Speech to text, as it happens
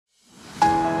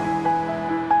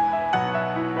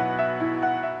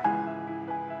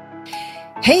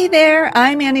Hey there,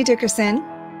 I'm Annie Dickerson.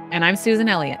 And I'm Susan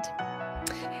Elliott.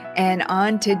 And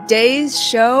on today's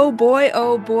show, boy,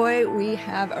 oh boy, we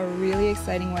have a really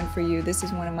exciting one for you. This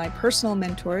is one of my personal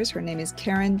mentors. Her name is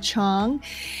Karen Cheong.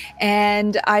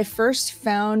 And I first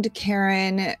found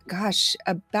Karen,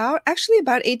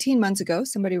 about 18 months ago.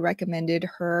 Somebody recommended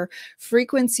her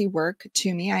frequency work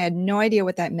to me. I had no idea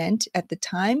what that meant at the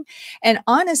time. And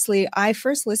honestly, I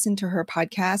first listened to her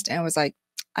podcast and I was like,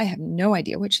 I have no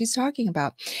idea what she's talking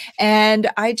about.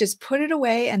 And I just put it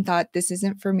away and thought, this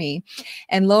isn't for me.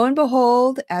 And lo and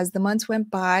behold, as the months went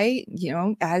by,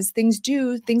 as things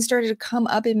do, things started to come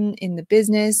up in the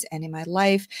business and in my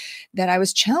life that I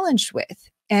was challenged with.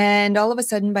 And all of a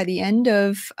sudden, by the end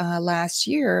of last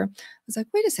year, I was like,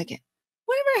 wait a second.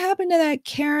 Whatever happened to that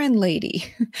Karen lady?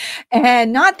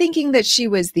 And not thinking that she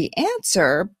was the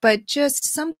answer, but just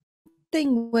something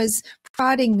was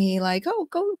prodding me like, oh,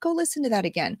 go listen to that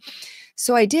again.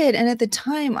 So I did. And at the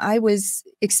time I was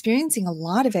experiencing a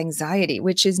lot of anxiety,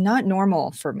 which is not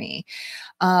normal for me.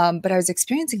 But I was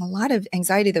experiencing a lot of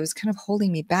anxiety that was kind of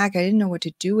holding me back. I didn't know what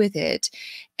to do with it.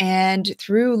 And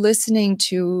through listening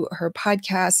to her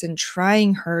podcasts and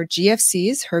trying her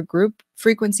GFCs, her group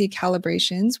frequency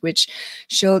calibrations, which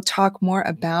she'll talk more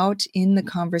about in the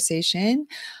conversation,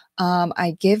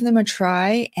 I gave them a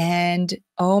try and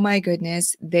oh my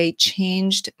goodness, they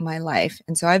changed my life.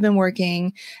 And so I've been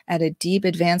working at a deep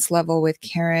advanced level with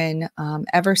Karen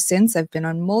ever since. I've been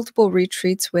on multiple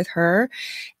retreats with her.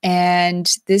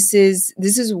 And this is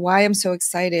why I'm so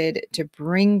excited to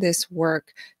bring this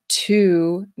work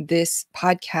to this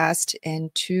podcast and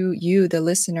to you, the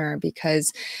listener,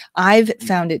 because I've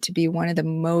found it to be one of the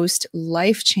most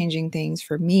life-changing things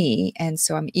for me. And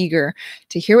so I'm eager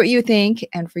to hear what you think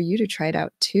and for you to try it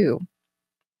out too.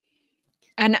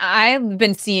 And I've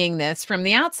been seeing this from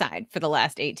the outside for the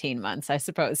last 18 months, I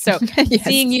suppose. So Yes.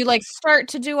 Seeing you like start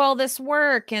to do all this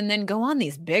work and then go on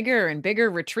these bigger and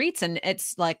bigger retreats. And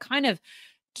it's like kind of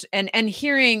and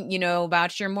hearing,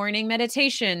 about your morning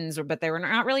meditations, but they were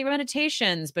not really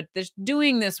meditations, but just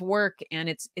doing this work. And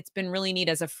it's been really neat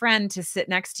as a friend to sit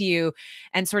next to you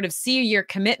and sort of see your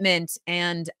commitment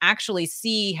and actually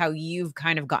see how you've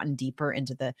kind of gotten deeper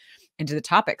into the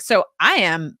topic. So I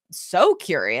am so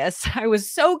curious. I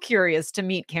was so curious to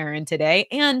meet Karen today.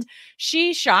 And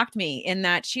she shocked me in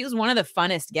that she was one of the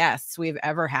funnest guests we've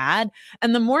ever had.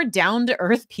 And the more down to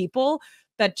earth people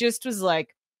that just was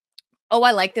like, oh,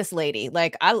 I like this lady.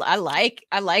 Like I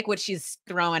like what she's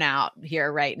throwing out here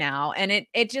right now. And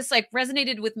it just like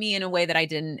resonated with me in a way that I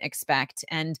didn't expect.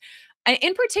 And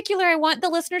in particular, I want the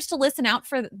listeners to listen out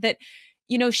for that.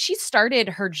 She started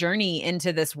her journey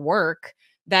into this work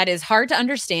that is hard to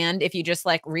understand if you just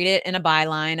like read it in a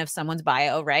byline of someone's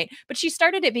bio, right? But she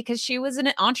started it because she was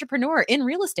an entrepreneur in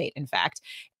real estate, in fact.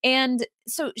 And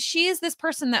so she is this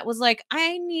person that was like,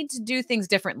 I need to do things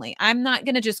differently. I'm not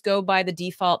going to just go by the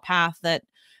default path that,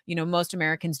 most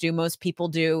Americans do, most people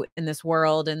do in this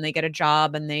world, and they get a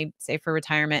job and they save for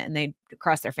retirement and they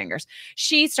cross their fingers.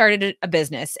 She started a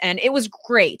business and it was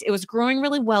great. It was growing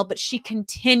really well, but she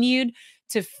continued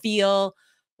to feel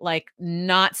like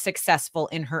not successful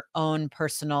in her own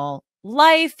personal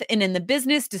life and in the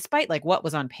business, despite like what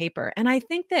was on paper. And I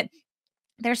think that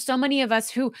there's so many of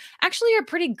us who actually are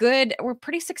pretty good. We're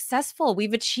pretty successful.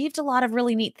 We've achieved a lot of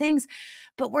really neat things,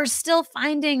 but we're still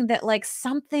finding that like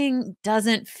something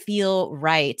doesn't feel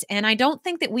right. And I don't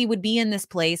think that we would be in this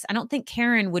place. I don't think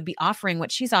Karen would be offering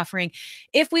what she's offering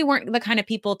if we weren't the kind of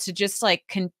people to just like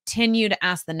continue to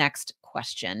ask the next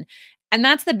question. And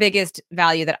that's the biggest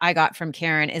value that I got from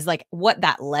Karen is like what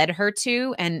that led her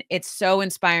to. And it's so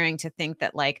inspiring to think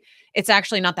that like, it's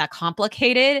actually not that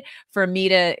complicated for me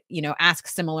to, ask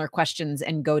similar questions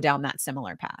and go down that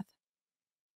similar path.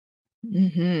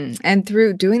 And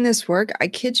through doing this work, I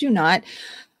kid you not,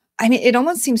 I mean, it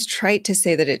almost seems trite to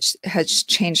say that it has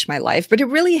changed my life, but it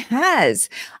really has.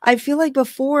 I feel like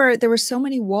before there were so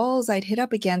many walls I'd hit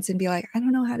up against and be like, I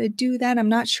don't know how to do that. I'm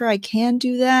not sure I can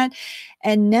do that.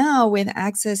 And now with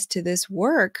access to this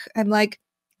work, I'm like,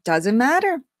 doesn't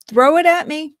matter. Throw it at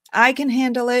me. I can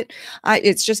handle it.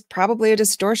 It's just probably a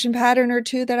distortion pattern or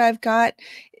two that I've got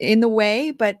in the way,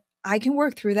 but I can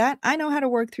work through that. I know how to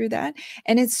work through that.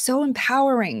 And it's so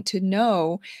empowering to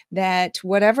know that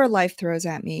whatever life throws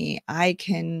at me, I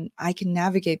can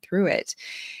navigate through it.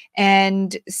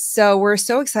 And so we're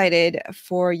so excited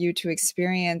for you to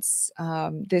experience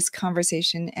this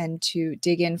conversation and to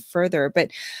dig in further.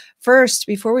 But first,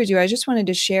 before we do, I just wanted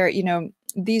to share,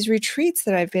 these retreats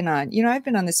that I've been on, I've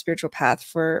been on the spiritual path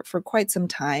for quite some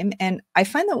time. And I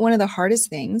find that one of the hardest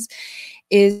things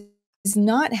is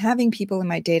not having people in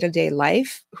my day-to-day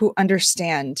life who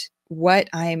understand with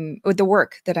the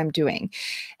work that I'm doing.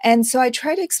 And so I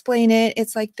try to explain it.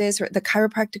 It's like this, or the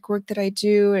chiropractic work that I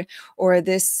do, or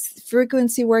this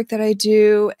frequency work that I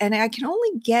do. And I can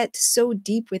only get so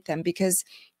deep with them because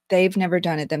they've never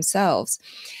done it themselves.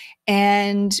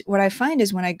 And what I find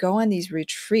is when I go on these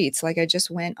retreats, like I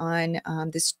just went on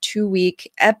this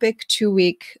epic 2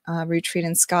 week retreat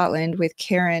in Scotland with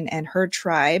Karen and her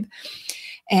tribe.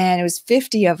 And it was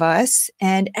 50 of us,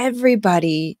 and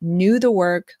everybody knew the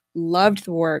work, loved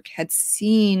the work, had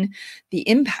seen the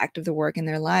impact of the work in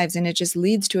their lives. And it just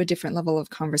leads to a different level of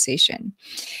conversation.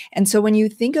 And so when you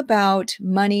think about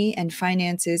money and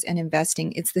finances and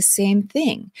investing, it's the same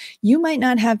thing. You might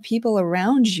not have people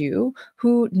around you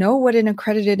who know what an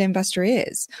accredited investor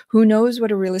is, who knows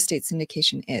what a real estate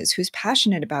syndication is, who's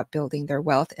passionate about building their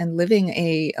wealth and living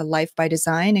a life by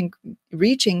design and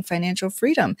reaching financial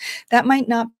freedom. That might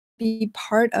not be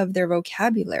part of their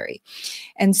vocabulary.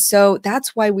 And so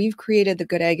that's why we've created the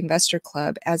Goodegg Investor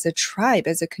Club as a tribe,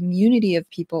 as a community of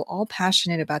people all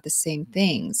passionate about the same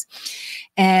things.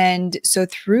 And so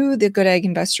through the Goodegg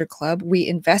Investor Club, we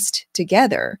invest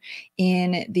together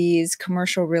in these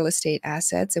commercial real estate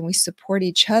assets, and we support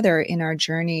each other in our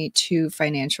journey to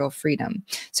financial freedom.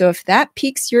 So if that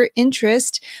piques your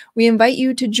interest, we invite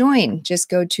you to join. Just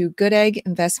go to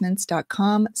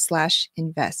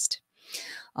goodegginvestments.com/invest.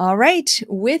 All right,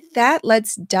 with that,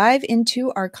 let's dive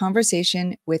into our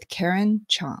conversation with Karen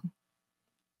Cheong.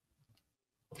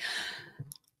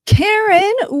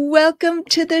 Karen, welcome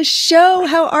to the show.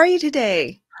 How are you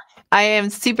today? I am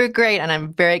super great, and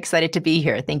I'm very excited to be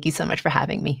here. Thank you so much for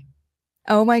having me.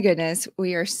 Oh my goodness,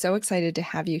 we are so excited to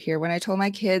have you here. When I told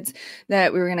my kids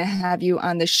that we were going to have you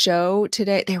on the show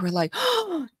today, they were like,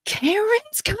 "Oh,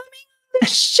 Karen's coming on the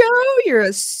show. You're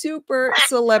a super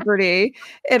celebrity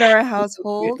in our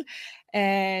household."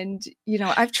 And,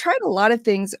 I've tried a lot of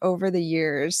things over the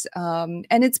years, and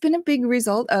it's been a big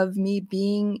result of me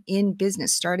being in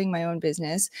business, starting my own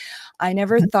business. I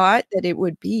never thought that it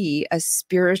would be a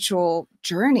spiritual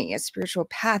journey, a spiritual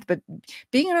path, but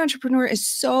being an entrepreneur is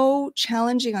so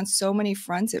challenging on so many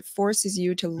fronts. It forces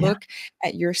you to look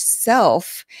at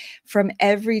yourself from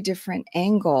every different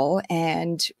angle,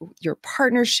 and your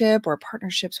partnership or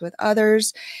partnerships with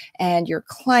others and your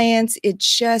clients.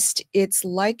 It's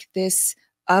like this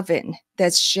oven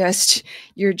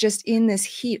you're just in this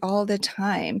heat all the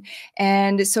time.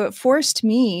 And so it forced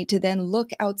me to then look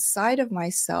outside of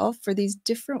myself for these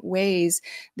different ways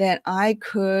that I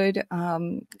could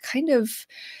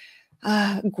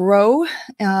grow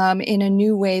in a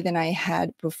new way than I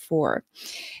had before.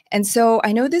 And so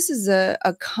I know this is a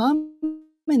common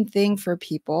thing for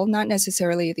people, not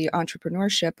necessarily the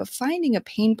entrepreneurship, but finding a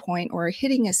pain point or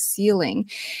hitting a ceiling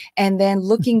and then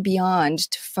looking beyond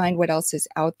to find what else is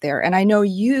out there. And I know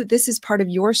this is part of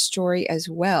your story as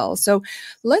well. So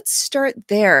let's start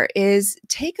there.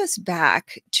 Take us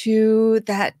back to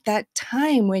that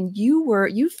time when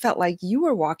you felt like you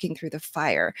were walking through the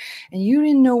fire and you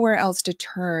didn't know where else to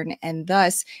turn. And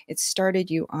thus it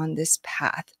started you on this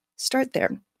path. Start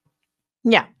there.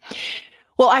 Yeah.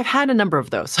 Well, I've had a number of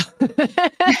those,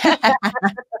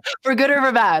 for good or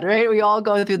for bad, right? We all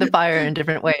go through the fire in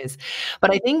different ways.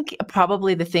 But I think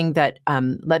probably the thing that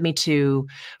led me to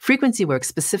frequency work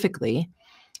specifically,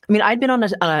 I mean, I'd been on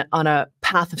a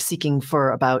path of seeking for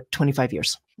about 25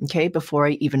 years, okay, before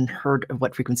I even heard of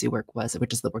what frequency work was,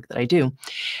 which is the work that I do.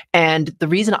 And the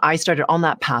reason I started on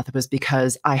that path was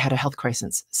because I had a health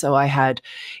crisis. So I had,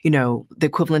 the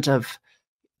equivalent of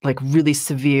like really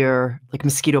severe like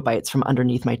mosquito bites from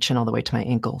underneath my chin all the way to my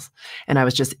ankles. And I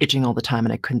was just itching all the time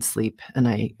and I couldn't sleep. And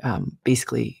I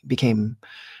basically became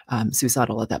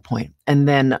suicidal at that point. And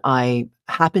then I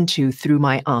happened to, through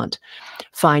my aunt,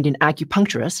 find an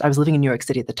acupuncturist. I was living in New York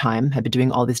City at the time, had been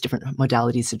doing all these different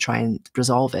modalities to try and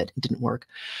resolve it. It didn't work.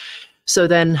 So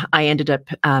then I ended up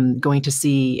going to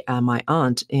see my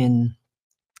aunt in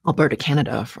Alberta,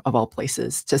 Canada, of all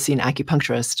places, to see an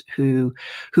acupuncturist who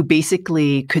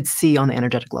basically could see on the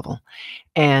energetic level.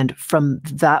 And from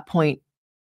that point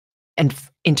and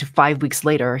into 5 weeks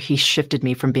later, he shifted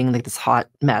me from being like this hot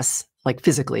mess, like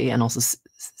physically and also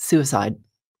suicide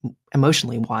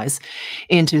emotionally wise,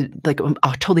 into like a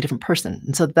totally different person.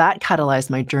 And so that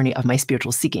catalyzed my journey of my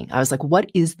spiritual seeking. I was like,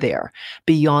 what is there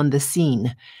beyond the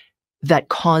scene that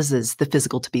causes the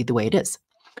physical to be the way it is?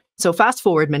 So fast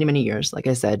forward many, many years, like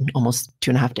I said, almost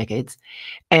 2.5 decades.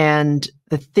 And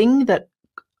the thing that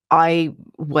I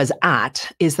was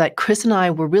at is that Chris and I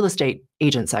were real estate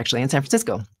agents actually in San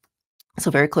Francisco. So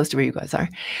very close to where you guys are.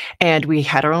 And we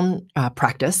had our own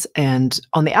practice. And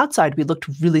on the outside, we looked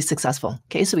really successful.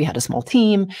 Okay, so we had a small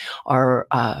team. Our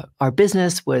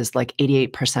business was like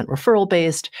 88% referral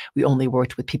based. We only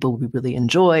worked with people we really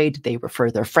enjoyed. They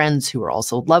referred their friends who were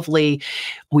also lovely.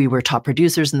 We were top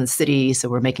producers in the city, so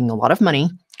we're making a lot of money.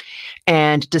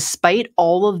 And despite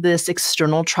all of this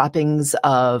external trappings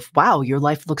of, wow, your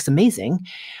life looks amazing,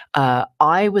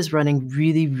 I was running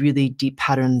really, really deep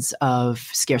patterns of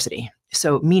scarcity.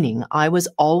 So meaning I was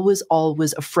always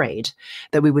afraid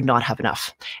that we would not have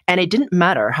enough. And it didn't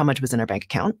matter how much was in our bank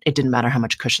account. It didn't matter how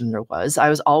much cushion there was. I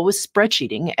was always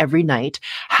spreadsheeting every night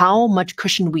how much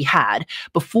cushion we had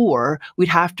before we'd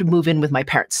have to move in with my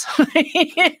parents.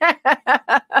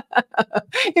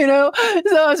 You know?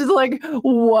 So I was just like,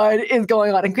 what is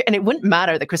going on? And it wouldn't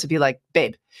matter that Chris would be like,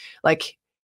 babe, like,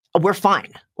 we're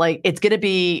fine. Like, it's going to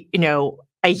be,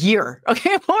 a year,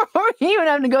 okay, before we even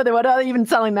having to go there. What are they even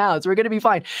selling now? So we're going to be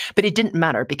fine. But it didn't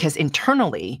matter because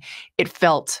internally it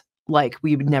felt like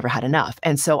we never had enough.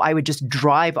 And so I would just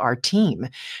drive our team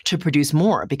to produce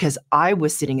more because I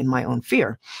was sitting in my own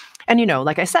fear. And,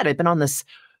 like I said, I've been on this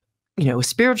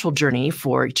spiritual journey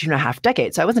for 2.5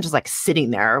 decades. So I wasn't just like sitting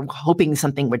there hoping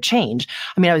something would change.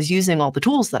 I mean, I was using all the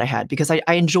tools that I had because I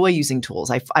enjoy using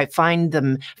tools. I find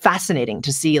them fascinating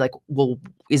to see like, well,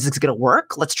 is this going to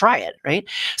work? Let's try it, right?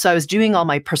 So I was doing all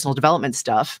my personal development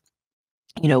stuff,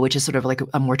 which is sort of like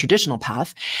a more traditional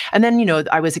path. And then,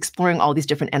 I was exploring all these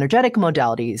different energetic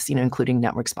modalities, including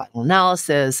network spiral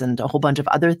analysis and a whole bunch of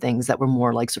other things that were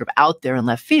more like sort of out there in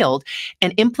left field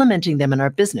and implementing them in our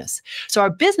business. So our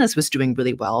business was doing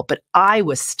really well, but I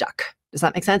was stuck. Does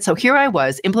that make sense? So here I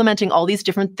was implementing all these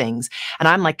different things. And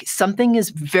I'm like, something is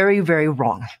very, very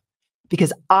wrong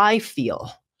because I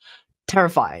feel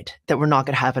terrified that we're not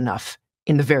going to have enough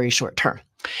in the very short term.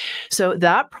 So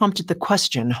that prompted the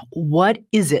question, what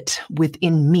is it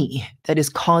within me that is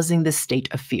causing this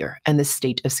state of fear and this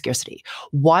state of scarcity?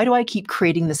 Why do I keep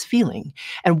creating this feeling?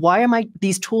 And why am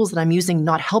these tools that I'm using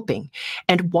not helping?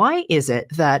 And why is it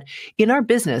that in our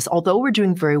business, although we're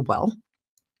doing very well,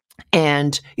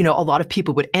 and a lot of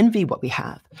people would envy what we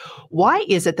have, why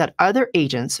is it that other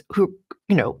agents who,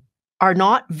 are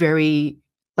not very,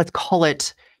 let's call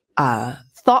it,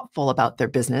 thoughtful about their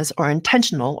business or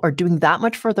intentional or doing that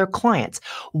much for their clients,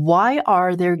 why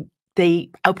are they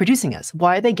outproducing us?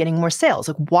 Why are they getting more sales?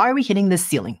 Like, why are we hitting this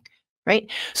ceiling,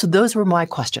 right? So those were my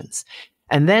questions.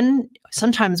 And then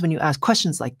sometimes when you ask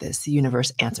questions like this, the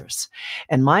universe answers.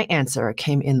 And my answer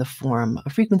came in the form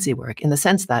of frequency work in the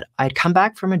sense that I'd come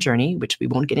back from a journey, which we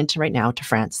won't get into right now, to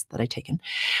France that I'd taken.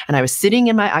 And I was sitting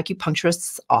in my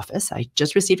acupuncturist's office. I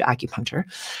just received acupuncture.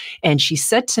 And she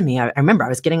said to me, I remember I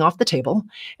was getting off the table,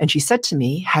 and she said to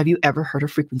me, have you ever heard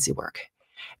of frequency work?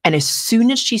 And as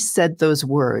soon as she said those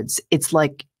words, it's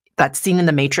like that scene in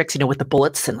The Matrix, with the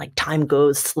bullets and like time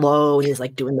goes slow and he's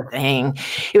like doing the thing.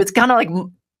 It was kind of like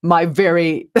my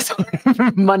very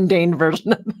mundane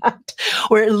version of that,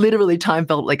 where literally time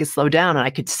felt like it slowed down and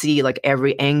I could see like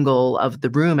every angle of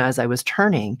the room as I was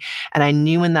turning. And I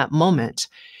knew in that moment,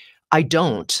 I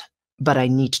don't, but I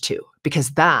need to,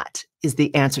 because that is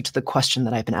the answer to the question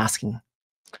that I've been asking.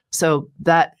 So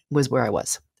that was where I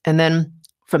was. And then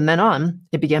from then on,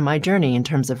 it began my journey in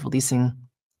terms of releasing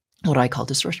what I call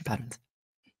distortion patterns.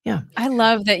 Yeah. I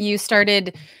love that you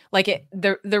started like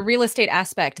the real estate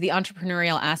aspect, the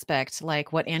entrepreneurial aspect,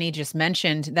 like what Annie just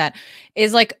mentioned, that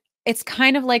is like, it's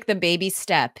kind of like the baby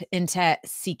step into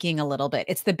seeking a little bit.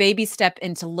 It's the baby step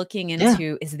into looking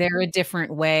into, is there a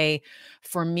different way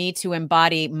for me to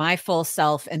embody my full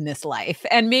self in this life?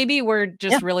 And maybe we're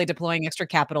just really deploying extra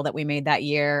capital that we made that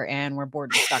year and we're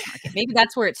bored with the stock market. Maybe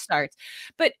that's where it starts.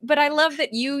 But I love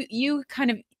that you kind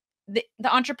of, the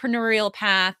entrepreneurial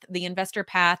path, the investor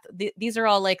path, these are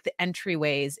all like the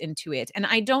entryways into it. And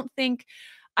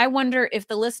I wonder if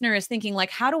the listener is thinking like,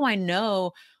 how do I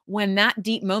know when that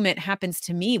deep moment happens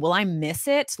to me? Will I miss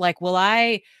it? Like, will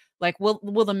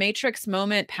the Matrix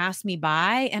moment pass me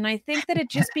by? And I think that it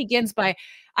just begins by,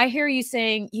 I hear you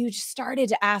saying you just started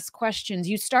to ask questions.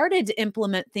 You started to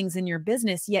implement things in your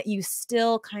business, yet you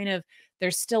still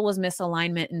there still was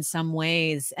misalignment in some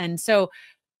ways. And so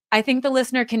I think the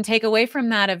listener can take away from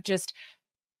that of just,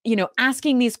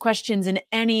 asking these questions in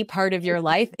any part of your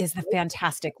life is the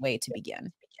fantastic way to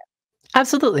begin.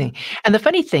 Absolutely. And the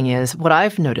funny thing is, what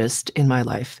I've noticed in my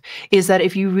life is that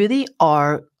if you really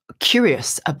are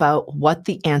curious about what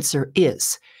the answer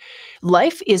is,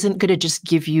 life isn't going to just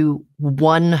give you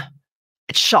one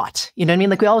shot. You know what I mean?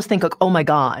 Like we always think like, oh my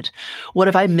God, what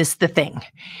if I miss the thing?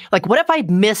 Like, what if I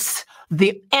miss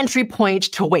the entry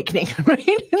point to awakening, right?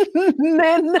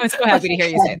 Then, I'm so happy to hear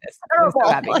you say this. I'm so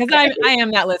happy because I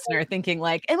am that listener thinking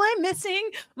like, am I missing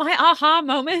my aha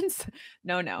moments?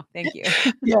 No, thank you.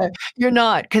 Yeah, you're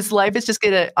not, because life is just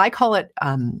gonna, I call it,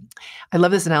 I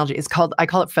love this analogy. I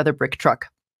call it feather brick truck.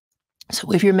 So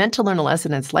if you're meant to learn a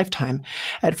lesson in its lifetime,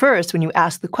 at first, when you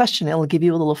ask the question, it'll give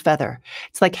you a little feather.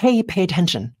 It's like, hey, pay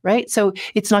attention, right? So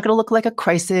it's not going to look like a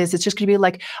crisis. It's just going to be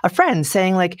like a friend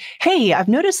saying like, hey, I've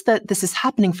noticed that this is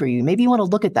happening for you. Maybe you want to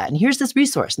look at that. And here's this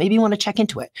resource. Maybe you want to check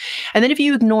into it. And then if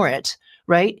you ignore it,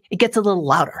 right, it gets a little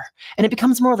louder and it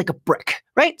becomes more like a brick,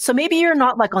 right? So maybe you're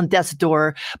not like on death's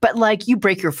door, but like you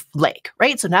break your leg,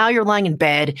 right? So now you're lying in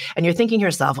bed and you're thinking to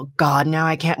yourself, oh God, now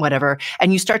I can't, whatever.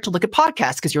 And you start to look at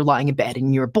podcasts because you're lying in bed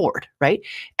and you're bored, right?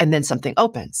 And then something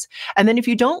opens. And then if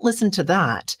you don't listen to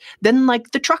that, then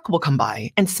like the truck will come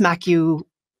by and smack you,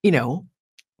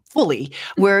 fully,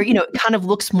 where, it kind of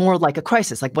looks more like a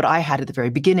crisis, like what I had at the very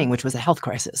beginning, which was a health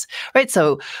crisis, right?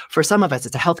 So for some of us,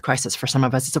 it's a health crisis. For some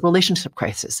of us, it's a relationship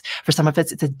crisis. For some of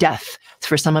us, it's a death.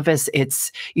 For some of us,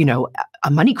 it's, a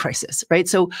money crisis, right?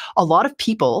 So a lot of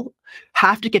people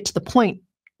have to get to the point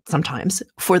sometimes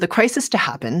for the crisis to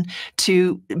happen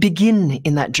to begin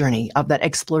in that journey of that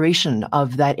exploration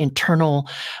of that internal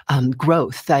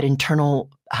growth, that internal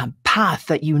path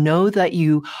that that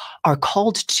you are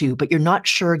called to, but you're not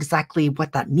sure exactly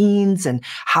what that means and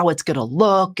how it's going to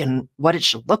look and what it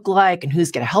should look like and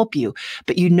who's going to help you.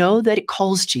 But you know that it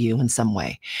calls to you in some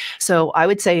way. So I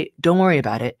would say, don't worry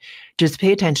about it. Just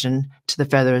pay attention to the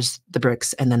feathers, the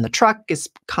bricks, and then the truck is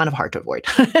kind of hard to avoid.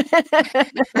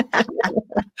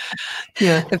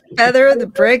 Yeah. The feather, the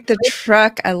brick, the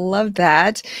truck. I love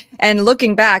that. And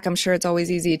looking back, I'm sure it's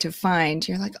always easy to find.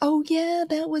 You're like, oh yeah,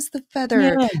 that was the feather.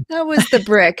 Yeah. That was the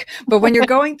brick. But when you're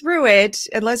going through it,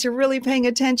 unless you're really paying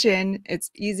attention,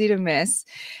 it's easy to miss.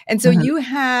 And so you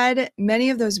had many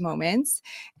of those moments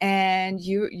and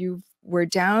you were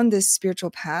down this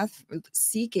spiritual path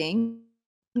seeking,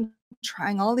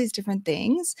 trying all these different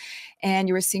things, and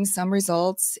you were seeing some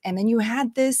results. And then you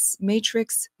had this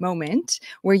matrix moment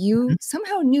where you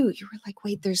somehow knew, you were like,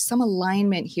 wait, there's some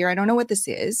alignment here. I don't know what this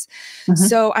is.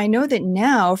 So I know that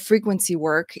now frequency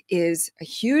work is a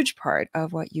huge part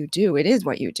of what you do. It is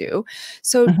what you do.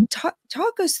 So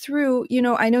talk us through,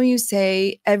 I know you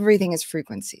say everything is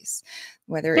frequencies,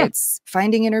 whether it's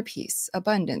finding inner peace,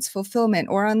 abundance, fulfillment,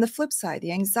 or on the flip side,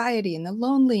 the anxiety and the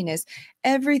loneliness.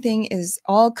 Everything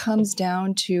all comes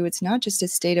down to, it's not just a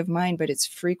state of mind, but it's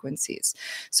frequencies.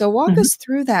 So walk us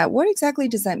through that. What exactly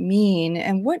does that mean?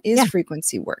 And what is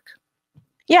frequency work?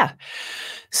 Yeah.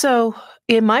 So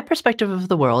in my perspective of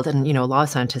the world, and a lot of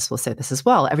scientists will say this as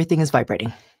well, everything is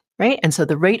vibrating, right? And so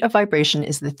the rate of vibration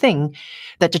is the thing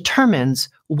that determines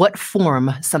what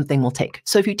form something will take.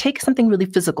 So if you take something really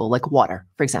physical, like water,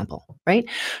 for example, right?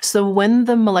 So when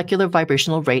the molecular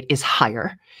vibrational rate is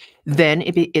higher, then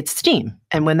it's steam.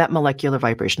 And when that molecular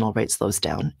vibrational rate slows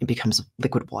down, it becomes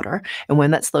liquid water. And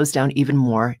when that slows down even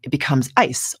more, it becomes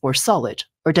ice or solid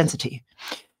or density.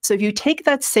 So if you take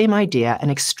that same idea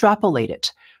and extrapolate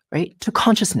it, right, to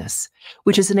consciousness,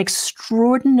 which is an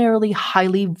extraordinarily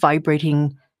highly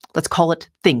vibrating, let's call it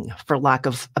thing, for lack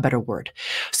of a better word.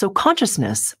 So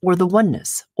consciousness, or the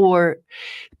oneness, or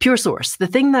pure source, the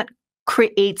thing that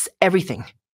creates everything,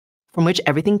 from which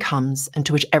everything comes and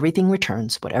to which everything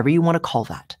returns, whatever you want to call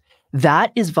that,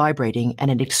 that is vibrating at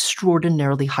an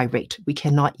extraordinarily high rate. We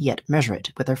cannot yet measure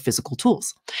it with our physical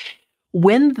tools.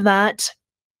 When that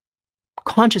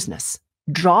consciousness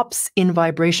drops in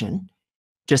vibration,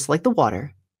 just like the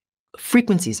water,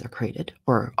 frequencies are created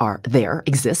or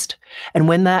exist. And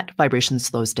when that vibration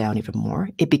slows down even more,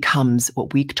 it becomes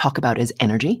what we talk about as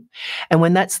energy. And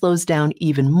when that slows down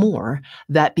even more,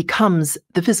 that becomes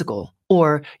the physical,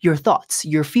 or your thoughts,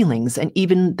 your feelings, and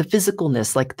even the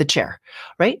physicalness, like the chair,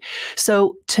 right?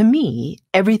 So to me,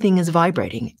 everything is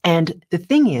vibrating. And the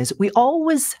thing is, we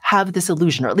always have this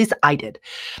illusion, or at least I did,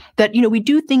 that, we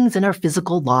do things in our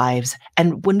physical lives.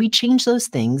 And when we change those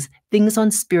things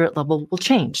on spirit level will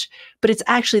change. But it's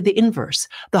actually the inverse.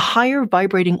 The higher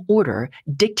vibrating order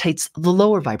dictates the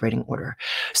lower vibrating order.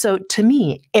 So to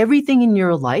me, everything in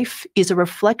your life is a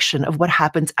reflection of what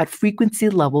happens at frequency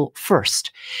level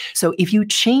first. So if you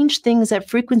change things at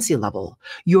frequency level,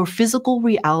 your physical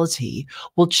reality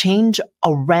will change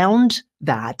around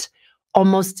that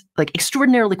almost like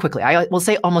extraordinarily quickly. I will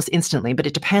say almost instantly, but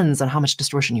it depends on how much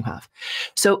distortion you have.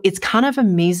 So it's kind of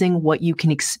amazing what you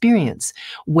can experience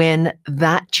when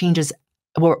that changes,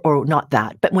 or not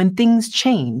that, but when things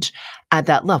change at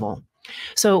that level.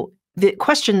 So the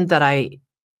question that I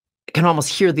can almost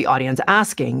hear the audience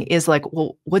asking is like,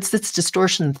 well, what's this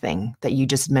distortion thing that you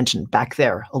just mentioned back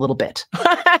there a little bit?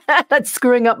 That's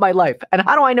screwing up my life. And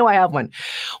how do I know I have one?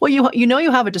 Well, you know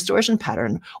you have a distortion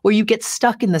pattern where you get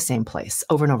stuck in the same place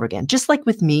over and over again. Just like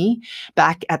with me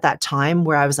back at that time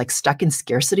where I was like stuck in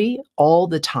scarcity all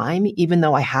the time, even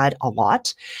though I had a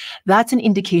lot, that's an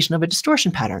indication of a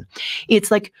distortion pattern.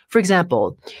 It's like, for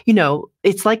example,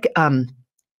 it's like,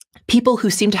 people who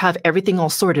seem to have everything all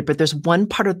sorted, but there's one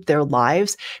part of their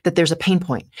lives that there's a pain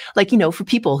point. Like, for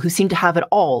people who seem to have it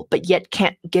all, but yet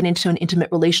can't get into an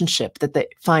intimate relationship that they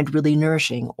find really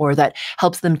nourishing or that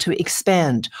helps them to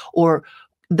expand or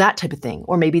that type of thing.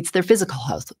 Or maybe it's their physical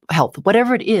health,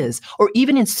 whatever it is. Or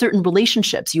even in certain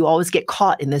relationships, you always get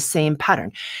caught in the same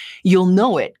pattern. You'll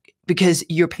know it because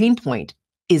your pain point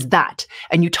is that.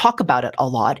 And you talk about it a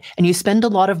lot and you spend a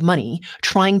lot of money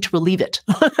trying to relieve it.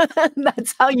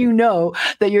 That's how you know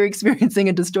that you're experiencing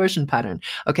a distortion pattern.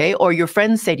 Okay. Or your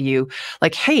friends say to you,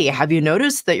 like, hey, have you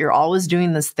noticed that you're always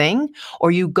doing this thing? Or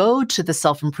you go to the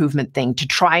self-improvement thing to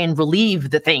try and relieve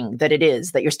the thing that it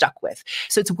is that you're stuck with.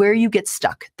 So it's where you get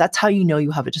stuck. That's how you know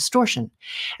you have a distortion.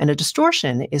 And a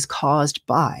distortion is caused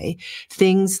by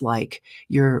things like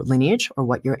your lineage or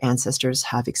what your ancestors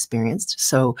have experienced.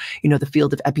 So, the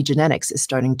field of epigenetics is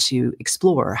starting to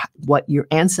explore what your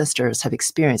ancestors have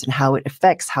experienced and how it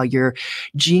affects how your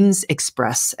genes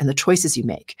express and the choices you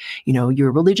make.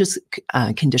 Your religious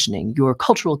conditioning, your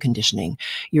cultural conditioning,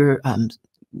 your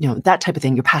that type of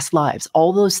thing, your past lives,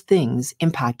 all those things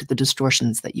impact the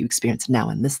distortions that you experience now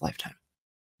in this lifetime.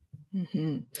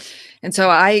 Mm-hmm. And so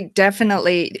I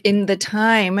definitely, in the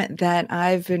time that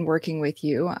I've been working with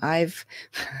you, I've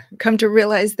come to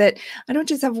realize that I don't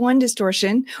just have one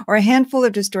distortion or a handful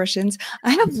of distortions.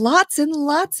 I have lots and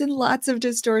lots and lots of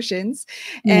distortions.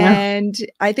 Yeah. And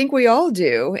I think we all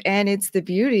do. And it's the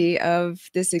beauty of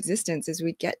this existence is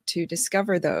we get to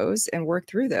discover those and work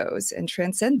through those and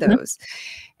transcend those.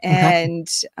 And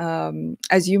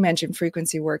as you mentioned,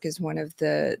 frequency work is one of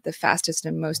the fastest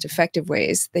and most effective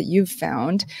ways that you've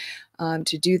found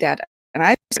to do that. And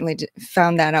I've certainly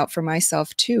found that out for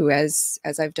myself too, as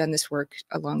I've done this work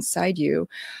alongside you.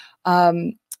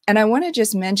 And I want to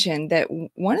just mention that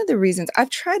one of the reasons I've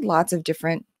tried lots of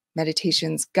different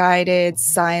meditations, guided,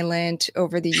 silent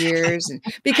over the years,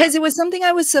 because it was something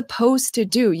I was supposed to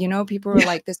do. People were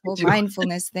like, this whole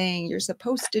mindfulness thing, you're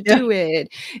supposed to do it.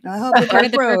 It'll help with Part your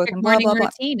of the growth perfect and blah, morning blah, blah.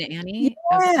 routine, Annie.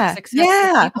 Yeah, Of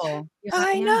successful people.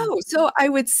 I know. So I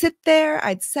would sit there,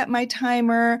 I'd set my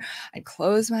timer, I'd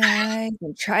close my eyes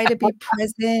and try to be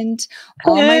present.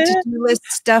 All my to-do list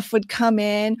stuff would come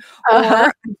in, or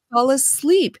I'd fall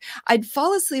asleep. I'd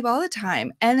fall asleep all the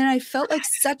time. And then I felt like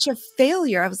such a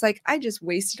failure. I was like, I just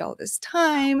wasted all this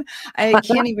time. I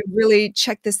can't even really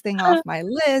check this thing off my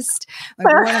list.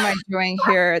 Like, what am I doing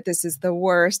here? This is the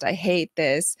worst. I hate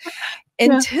this.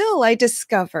 Until I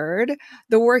discovered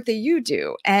the work that you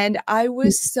do. And I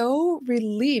was so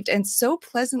relieved and so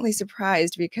pleasantly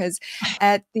surprised because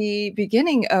at the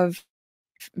beginning of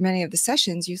many of the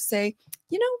sessions, you say,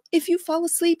 if you fall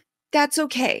asleep, that's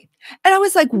okay. And I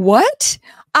was like, what?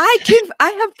 I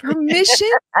have permission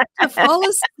to fall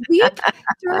asleep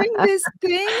during this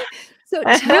thing? So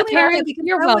tell me about it, because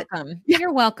you're welcome.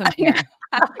 You're welcome here.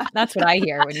 That's what I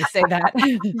hear when you say that.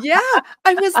 Yeah.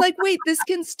 I was like, wait, this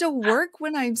can still work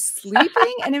when I'm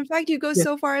sleeping. And in fact, you go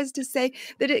so far as to say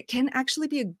that it can actually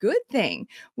be a good thing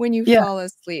when you fall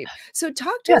asleep. So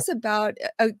talk to us about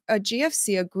a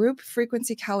GFC, a group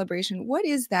frequency calibration. What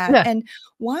is that? And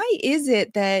why is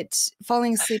it that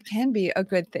falling asleep can be a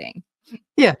good thing?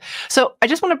 Yeah. So I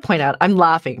just want to point out, I'm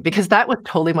laughing because that was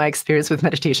totally my experience with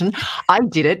meditation. I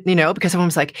did it, because everyone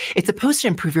was like, it's supposed to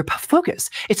improve your focus.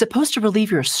 It's supposed to relieve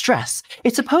your stress.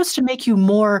 It's supposed to make you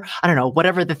more, I don't know,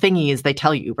 whatever the thingy is they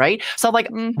tell you, right? So I'm like,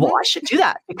 well, I should do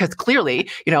that because clearly,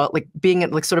 like being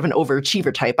like sort of an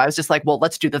overachiever type, I was just like, well,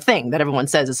 let's do the thing that everyone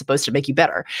says is supposed to make you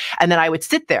better. And then I would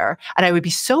sit there and I would be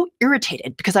so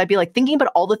irritated because I'd be like thinking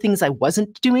about all the things I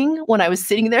wasn't doing when I was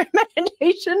sitting there in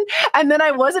meditation. And then I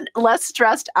wasn't less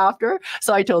stressed after.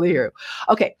 So I totally hear you.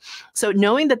 Okay. So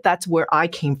knowing that that's where I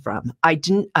came from, I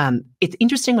didn't, it's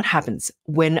interesting what happens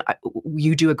when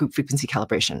you do a group frequency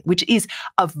calibration, which is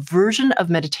a version of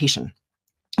meditation.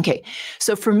 Okay,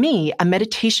 so for me, a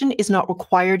meditation is not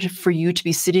required for you to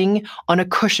be sitting on a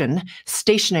cushion,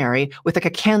 stationary, with like a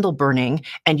candle burning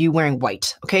and you wearing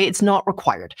white. Okay, it's not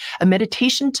required. A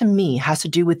meditation to me has to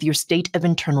do with your state of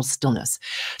internal stillness.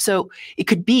 So it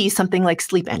could be something like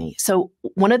sleep any. So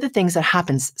one of the things that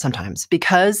happens sometimes,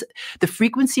 because the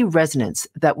frequency resonance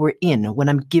that we're in when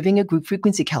I'm giving a group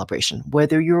frequency calibration,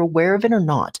 whether you're aware of it or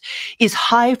not, is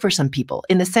high for some people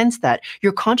in the sense that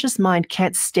your conscious mind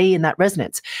can't stay in that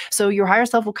resonance. So your higher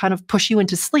self will kind of push you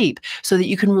into sleep so that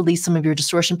you can release some of your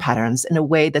distortion patterns in a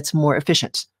way that's more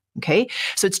efficient. Okay.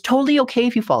 So it's totally okay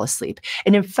if you fall asleep.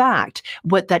 And in fact,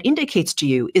 what that indicates to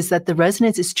you is that the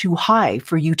resonance is too high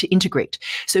for you to integrate.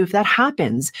 So if that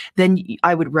happens, then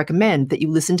I would recommend that you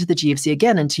listen to the GFC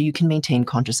again until you can maintain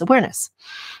conscious awareness.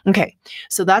 Okay.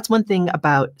 So that's one thing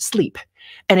about sleep.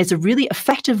 And it's a really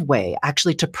effective way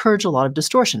actually to purge a lot of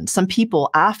distortion. Some people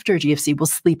after GFC will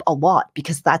sleep a lot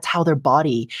because that's how their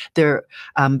body,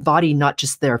 not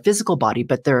just their physical body,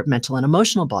 but their mental and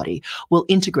emotional body will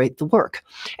integrate the work,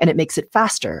 and it makes it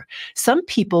faster. Some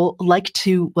people like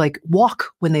to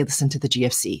walk when they listen to the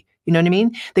GFC. You know what I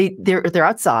mean? They're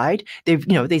outside. They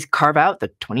carve out the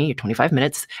 20 or 25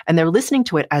 minutes and they're listening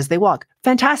to it as they walk.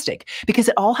 Fantastic, because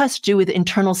it all has to do with the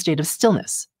internal state of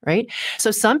stillness, right? So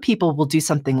some people will do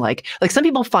something like some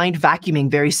people find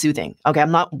vacuuming very soothing. Okay, I'm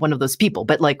not one of those people,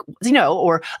 but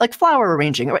or like flower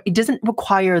arranging. It doesn't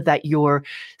require that you're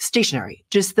stationary,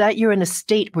 just that you're in a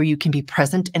state where you can be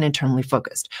present and internally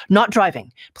focused. Not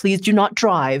driving. Please do not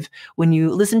drive when you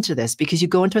listen to this because you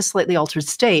go into a slightly altered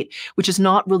state, which is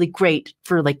not really great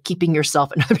for keeping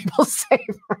yourself and other people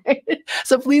safe, right?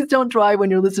 So please don't drive when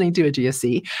you're listening to a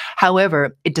GFC. However,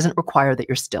 it doesn't require that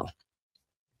you're still.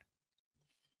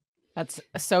 That's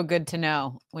so good to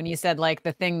know. When you said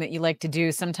the thing that you like to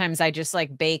do, sometimes I just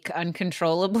bake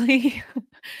uncontrollably.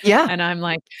 Yeah. And I'm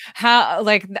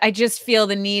I just feel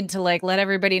the need to let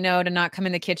everybody know to not come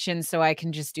in the kitchen so I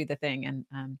can just do the thing.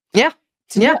 And yeah.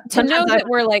 To know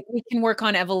that we can work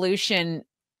on evolution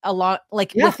a lot,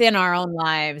 within our own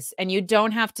lives, and you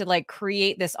don't have to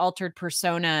create this altered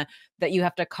persona that you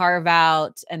have to carve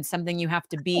out and something you have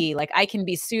to be. I can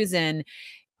be Susan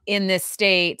in this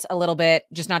state a little bit,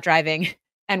 just not driving,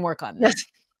 and work on that. Yes.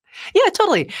 Yeah,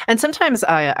 totally. And sometimes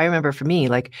I remember for me,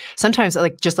 sometimes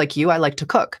just like you, I like to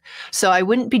cook. So I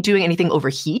wouldn't be doing anything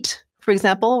overheat, for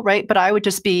example, right? But I would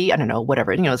just be, I don't know,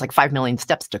 whatever, it's 5 million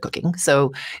steps to cooking.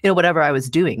 So, whatever I was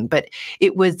doing, but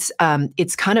it was,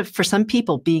 it's kind of, for some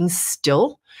people, being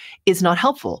still is not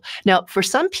helpful. Now, for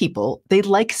some people, they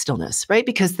like stillness, right?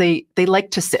 Because they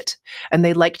like to sit and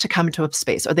they like to come to a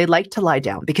space, or they like to lie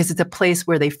down because it's a place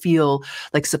where they feel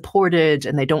supported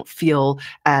and they don't feel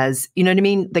as, you know what I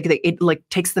mean? It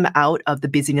takes them out of the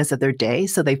busyness of their day.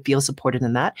 So they feel supported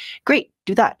in that. Great,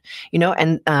 do that,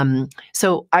 And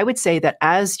so I would say that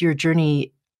as your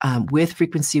journey with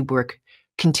frequency work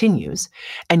continues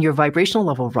and your vibrational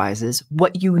level rises,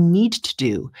 what you need to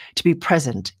do to be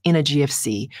present in a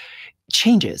GFC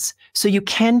changes. So you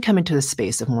can come into the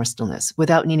space of more stillness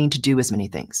without needing to do as many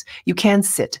things. You can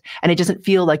sit and it doesn't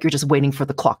feel like you're just waiting for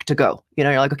the clock to go.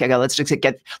 You're like, okay,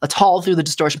 let's haul through the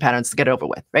distortion patterns to get it over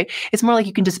with, right? It's more like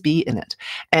you can just be in it.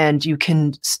 And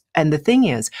the thing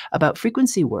is about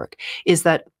frequency work is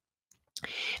that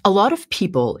a lot of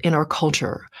people in our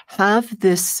culture have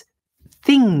this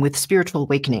thing with spiritual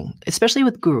awakening, especially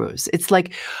with gurus. It's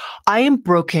like, I am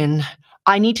broken.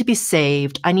 I need to be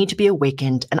saved. I need to be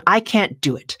awakened, and I can't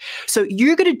do it. So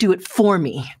you're going to do it for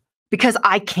me because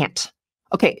I can't.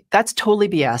 Okay, that's totally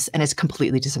BS, and it's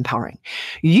completely disempowering.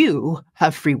 You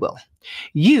have free will.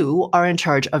 You are in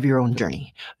charge of your own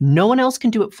journey. No one else can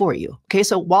do it for you. Okay,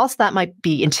 so whilst that might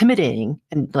be intimidating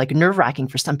and nerve-wracking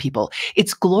for some people,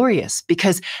 it's glorious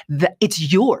because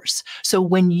it's yours. So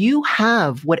when you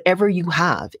have whatever you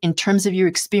have in terms of your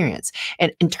experience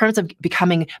and in terms of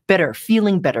becoming better,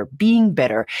 feeling better, being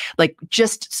better,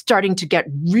 just starting to get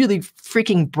really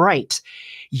freaking bright,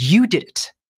 you did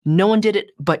it. No one did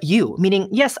it but you. Meaning,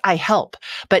 yes, I help,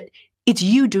 but it's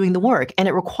you doing the work, and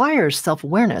it requires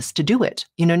self-awareness to do it.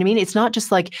 You know what I mean? It's not just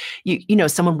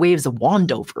someone waves a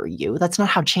wand over you. That's not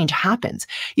how change happens.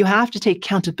 You have to take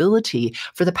accountability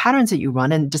for the patterns that you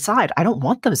run and decide, I don't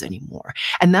want those anymore.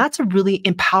 And that's a really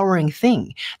empowering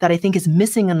thing that I think is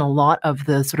missing in a lot of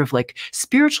the sort of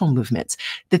spiritual movements.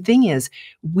 The thing is,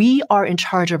 we are in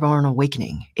charge of our own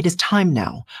awakening. It is time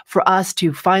now for us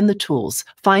to find the tools,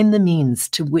 find the means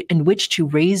in which to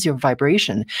raise your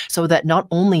vibration so that not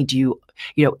only do you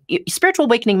spiritual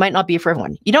awakening might not be for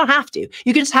everyone. You don't have to.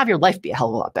 You can just have your life be a hell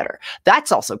of a lot better.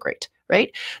 That's also great,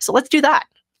 right? So let's do that.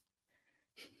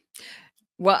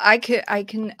 Well, I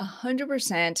can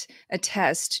 100%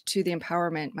 attest to the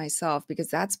empowerment myself, because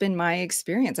that's been my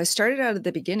experience. I started out at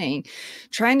the beginning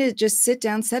trying to just sit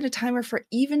down, set a timer for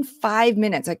even 5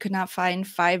 minutes. I could not find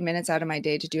 5 minutes out of my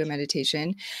day to do a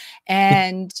meditation.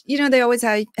 And, they always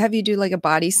have you do like a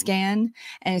body scan,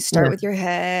 and you start with your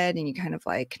head and you kind of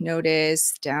like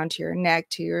notice down to your neck,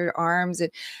 to your arms.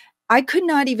 And I could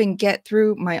not even get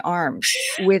through my arms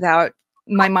without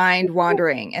my mind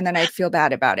wandering, and then I'd feel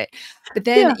bad about it. But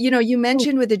then, you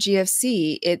mentioned with the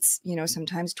GFC, it's,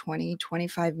 sometimes 20,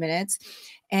 25 minutes.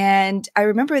 And I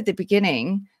remember at the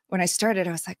beginning when I started,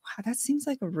 I was like, wow, that seems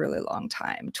like a really long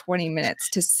time, 20 minutes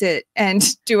to sit and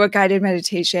do a guided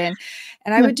meditation.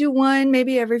 And I would do one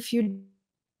maybe every few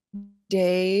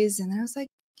days. And then I was like,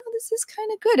 oh, this is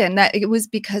kind of good. And that it was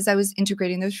because I was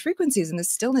integrating those frequencies, and the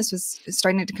stillness was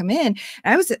starting to come in.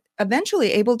 And I was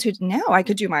eventually able to, now I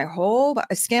could do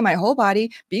scan my whole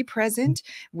body, be present,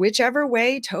 whichever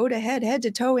way, toe to head to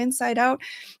toe, inside out,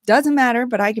 doesn't matter,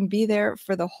 but I can be there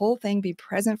for the whole thing, be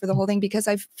present for the whole thing, because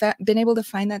I've been able to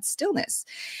find that stillness.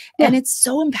 And it's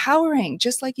so empowering,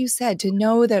 just like you said, to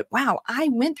know that, wow, I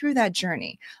went through that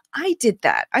journey. I did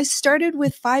that. I started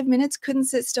with 5 minutes, couldn't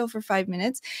sit still for 5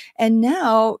 minutes. And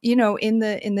now, in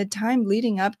the time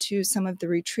leading up to some of the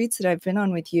retreats that I've been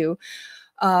on with you,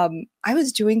 I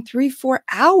was doing 3-4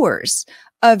 hours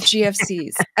of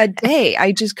GFCs a day.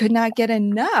 I just could not get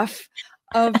enough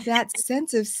of that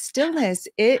sense of stillness.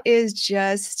 It is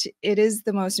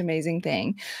the most amazing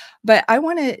thing. But I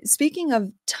want to, speaking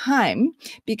of time,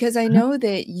 because I know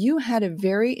that you had a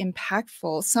very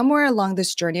impactful, somewhere along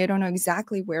this journey, I don't know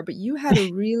exactly where, but you had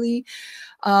a really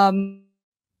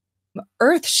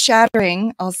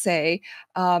earth-shattering, I'll say,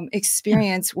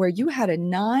 experience where you had a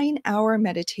 9-hour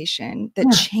meditation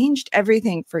that changed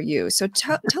everything for you. So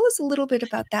tell us a little bit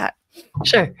about that.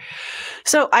 Sure.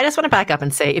 So I just want to back up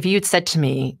and say, if you had said to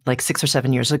me like 6 or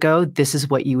 7 years ago, this is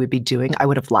what you would be doing, I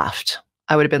would have laughed.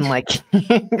 I would have been like,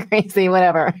 crazy,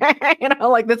 whatever.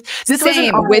 Like this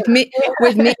same with me,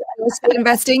 real estate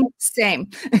investing, same.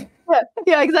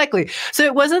 Yeah, exactly. So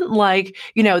it wasn't like,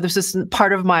 this is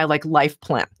part of my like life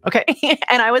plan. Okay.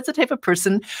 And I was the type of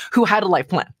person who had a life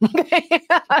plan. Okay.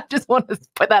 I just want to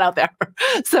put that out there.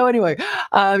 So anyway,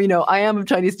 I am of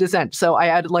Chinese descent. So I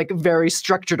had like a very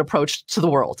structured approach to the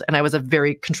world, and I was a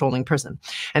very controlling person.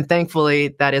 And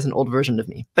thankfully that is an old version of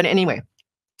me. But anyway,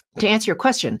 to answer your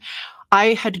question,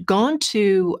 I had gone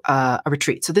to a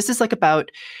retreat. So this is like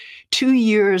about 2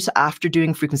 years after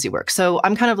doing frequency work. So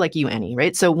I'm kind of like you, Annie,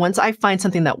 right? So once I find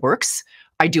something that works,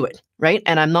 I do it, right?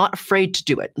 And I'm not afraid to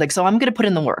do it. Like, so I'm going to put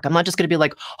in the work. I'm not just going to be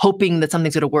like hoping that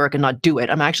something's going to work and not do it.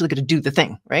 I'm actually going to do the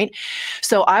thing, right?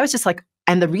 So I was just like,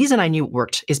 and the reason I knew it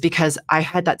worked is because I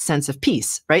had that sense of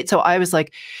peace, right? So I was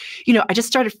like, I just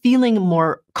started feeling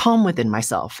more calm within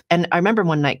myself. And I remember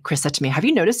one night, Chris said to me, have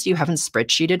you noticed you haven't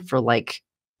spreadsheeted for like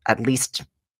at least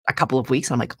a couple of weeks?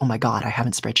 And I'm like, oh my God, I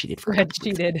haven't spreadsheeted for a couple of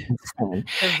weeks.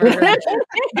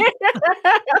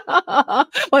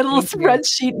 My little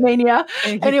spreadsheet mania.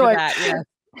 Anyway.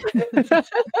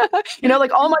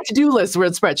 Like all my to-do lists were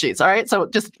in spreadsheets. All right. So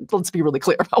just let's be really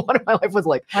clear about what my life was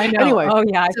like. I know. Anyway, oh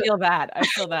yeah, I feel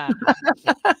that.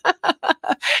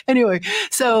 Anyway,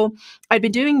 so I'd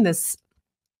been doing this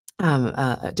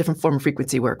a different form of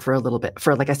frequency work for a little bit,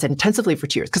 like I said, intensively for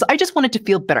 2 years, because I just wanted to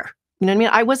feel better. You know what I mean?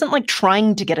 I wasn't like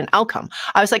trying to get an outcome.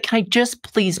 I was like, can I just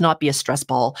please not be a stress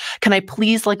ball? Can I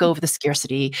please let go of the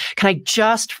scarcity? Can I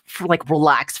just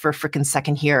relax for a freaking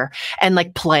second here and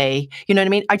like play? You know what I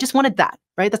mean? I just wanted that,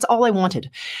 right? That's all I wanted.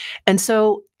 And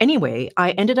so anyway,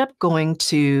 I ended up going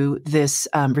to this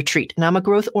retreat, and I'm a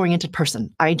growth-oriented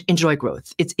person. I enjoy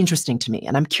growth. It's interesting to me,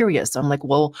 and I'm curious. I'm like,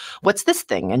 well, what's this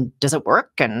thing? And does it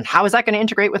work? And how is that going to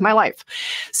integrate with my life?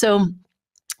 So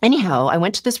anyhow, I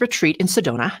went to this retreat in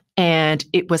Sedona, and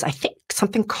it was, I think,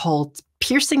 something called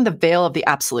Piercing the Veil of the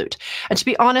Absolute. And to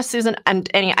be honest, Susan and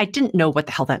Annie, I didn't know what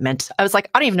the hell that meant. I was like,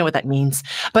 I don't even know what that means,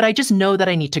 but I just know that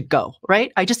I need to go,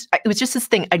 right? It was just this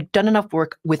thing. I'd done enough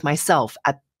work with myself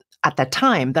at that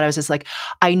time that I was just like,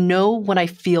 I know when I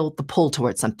feel the pull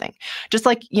towards something. Just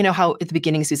like, how at the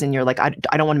beginning, Susan, you're like, I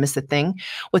don't want to miss the thing.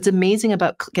 What's amazing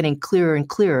about getting clearer and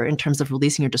clearer in terms of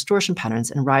releasing your distortion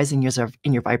patterns and rising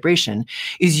in your vibration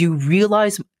is you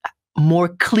realize more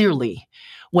clearly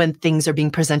when things are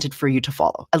being presented for you to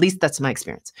follow. At least that's my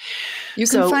experience. You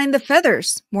can find the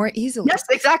feathers more easily. Yes,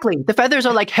 exactly. The feathers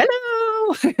are like, hello,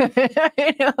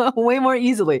 way more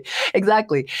easily.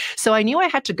 Exactly. So I knew I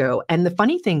had to go. And the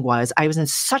funny thing was I was in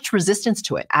such resistance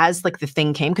to it as like the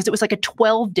thing came, because it was like a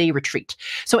 12-day retreat.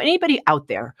 So anybody out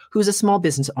there who's a small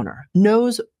business owner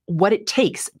knows what it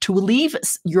takes to leave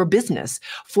your business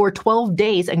for 12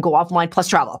 days and go offline plus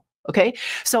travel. Okay.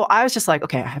 So I was just like,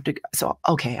 okay, I'm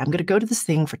going to go to this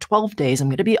thing for 12 days. I'm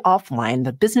going to be offline.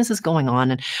 The business is going on.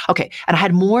 And okay. And I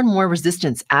had more and more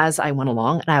resistance as I went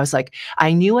along. And I was like,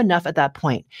 I knew enough at that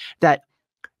point that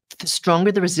the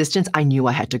stronger the resistance, I knew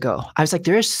I had to go. I was like,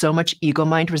 there is so much ego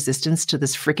mind resistance to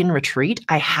this freaking retreat.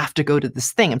 I have to go to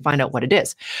this thing and find out what it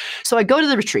is. So I go to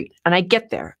the retreat and I get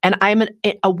there and I'm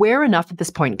aware enough at this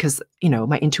point, because,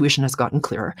 my intuition has gotten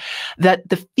clearer, that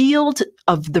the field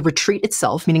of the retreat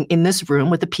itself, meaning in this room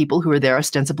with the people who are there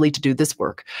ostensibly to do this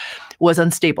work, was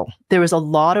unstable. There was a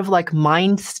lot of like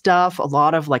mind stuff, a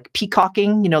lot of like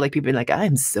peacocking, like people being like,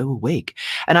 I'm so awake.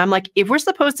 And I'm like, if we're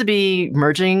supposed to be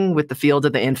merging with the field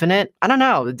of the infinite, I don't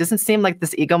know. It doesn't seem like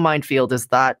this ego mind field is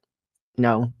that,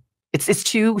 it's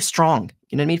too strong.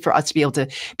 You know what I mean? For us to be able to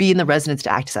be in the resonance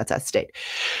to access that state.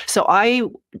 So I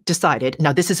decided,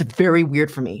 now this is very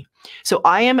weird for me. So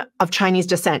I am of Chinese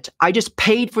descent. I just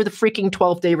paid for the freaking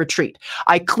 12-day retreat.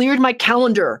 I cleared my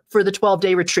calendar for the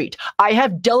 12-day retreat. I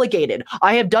have delegated.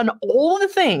 I have done all the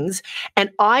things. And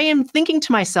I am thinking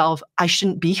to myself, I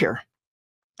shouldn't be here.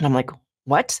 And I'm like,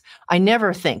 what? I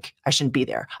never think I shouldn't be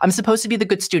there. I'm supposed to be the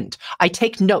good student. I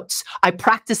take notes. I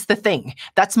practice the thing.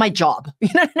 That's my job. You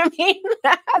know what I mean?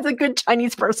 As a good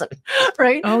Chinese person,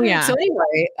 right? Oh, yeah.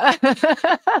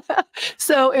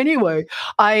 So anyway,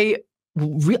 I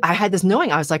had this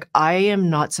knowing. I was like, I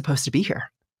am not supposed to be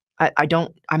here.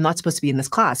 I'm not supposed to be in this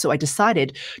class. So I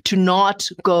decided to not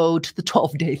go to the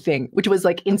 12-day thing, which was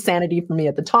like insanity for me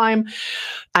at the time.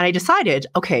 And I decided,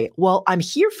 okay, well, I'm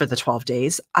here for the 12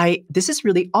 days. This is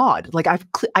really odd. Like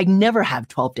I never have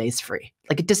 12 days free.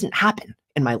 Like it doesn't happen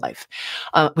in my life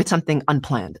with something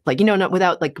unplanned, like, not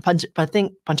without like a bunch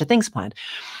of things planned.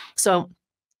 So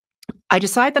I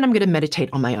decide that I'm going to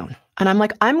meditate on my own. And I'm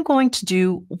like, I'm going to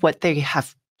do what they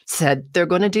have said they're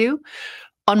going to do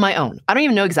on my own. I don't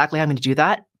even know exactly how I'm going to do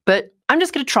that, but I'm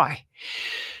just going to try.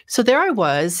 So there I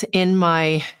was in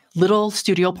my little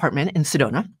studio apartment in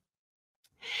Sedona.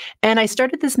 And I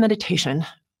started this meditation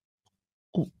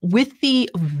with the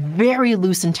very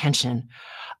loose intention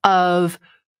of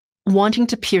wanting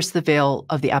to pierce the veil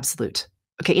of the absolute,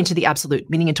 into the absolute,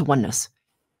 meaning into oneness.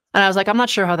 And I was like, I'm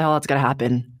not sure how the hell that's going to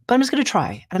happen, but I'm just going to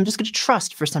try. And I'm just going to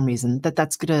trust for some reason that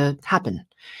that's going to happen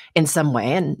in some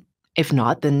way. And if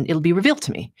not, then it'll be revealed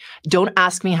to me. Don't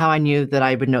ask me how I knew that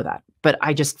I would know that, but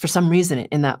I just, for some reason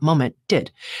in that moment,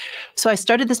 did. So I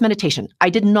started this meditation. I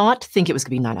did not think it was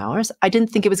going to be 9 hours. I didn't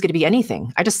think it was going to be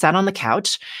anything. I just sat on the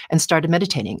couch and started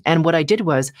meditating. And what I did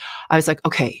was, I was like,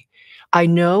 okay, I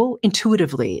know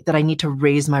intuitively that I need to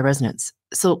raise my resonance.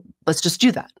 So let's just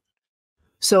do that.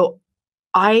 So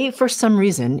I, for some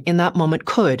reason, in that moment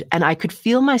could, and I could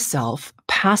feel myself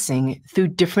passing through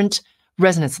different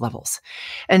resonance levels.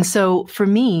 And so for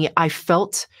me, I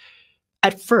felt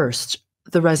at first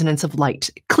the resonance of light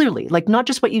clearly, like not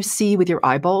just what you see with your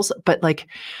eyeballs, but like,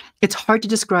 it's hard to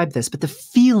describe this, but the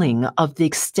feeling of the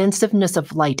extensiveness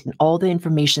of light and all the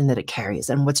information that it carries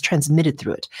and what's transmitted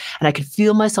through it. And I could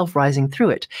feel myself rising through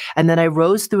it. And then I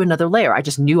rose through another layer. I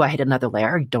just knew I hit another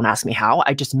layer. Don't ask me how.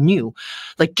 I just knew,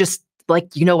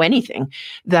 anything,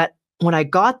 that when I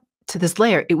got to this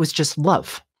layer, it was just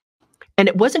love. And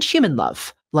it wasn't human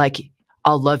love, like,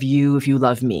 I'll love you if you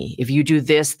love me. If you do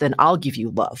this, then I'll give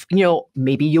you love.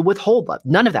 Maybe you'll withhold love.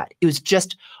 None of that. It was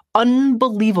just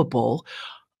unbelievable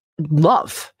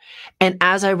love. And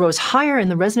as I rose higher in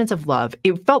the resonance of love,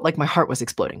 it felt like my heart was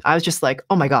exploding. I was just like,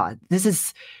 oh my God, this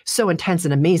is so intense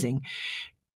and amazing.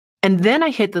 And then I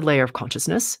hit the layer of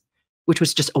consciousness, which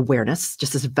was just awareness,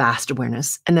 just this vast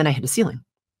awareness. And then I hit a ceiling.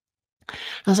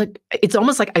 I was like, it's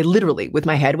almost like I literally, with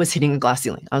my head, was hitting a glass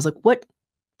ceiling. I was like,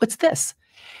 what's this?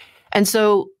 And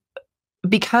so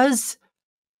because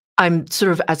I'm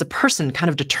sort of, as a person, kind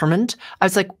of determined, I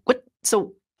was like,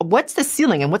 what's the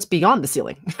ceiling and what's beyond the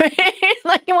ceiling?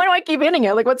 Like, why do I keep hitting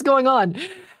it? Like, what's going on?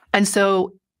 And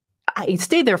so I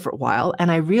stayed there for a while and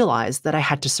I realized that I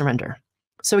had to surrender.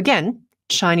 So again,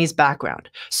 Chinese background.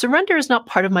 Surrender is not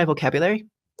part of my vocabulary.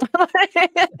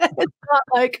 It's not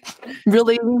like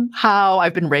really how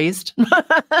I've been raised.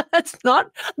 It's not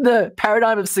the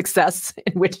paradigm of success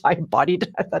in which I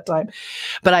embodied at that time.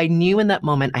 But I knew in that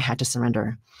moment I had to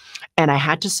surrender. And I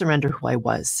had to surrender who I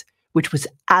was, which was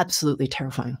absolutely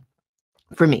terrifying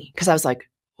for me. Because I was like,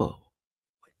 whoa,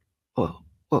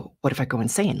 what if I go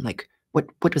insane? Like,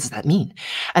 what does that mean?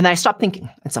 And then I stopped thinking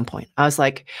at some point. I was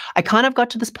like, I kind of got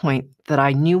to this point that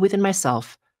I knew within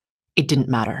myself it didn't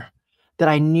matter. That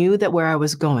I knew that where I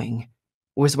was going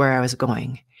was where I was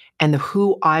going. And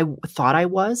who I thought I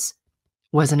was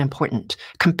wasn't important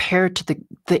compared to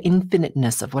the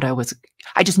infiniteness of what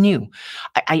I just knew.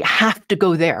 I have to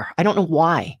go there. I don't know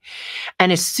why.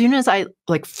 And as soon as I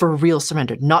like for real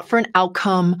surrendered, not for an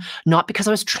outcome, not because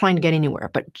I was trying to get anywhere,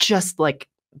 but just like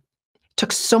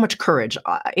took so much courage.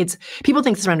 People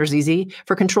think surrender is easy.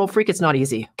 For control freak, it's not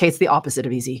easy. Okay, it's the opposite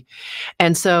of easy.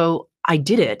 And so I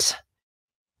did it.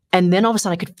 And then all of a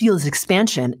sudden I could feel this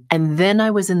expansion. And then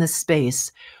I was in this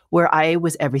space where I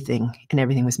was everything and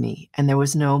everything was me. And there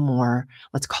was no more,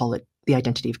 let's call it the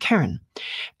identity of Karen.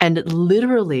 And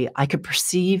literally I could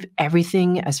perceive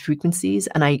everything as frequencies.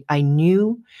 And I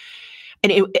knew,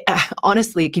 and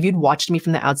honestly, if you'd watched me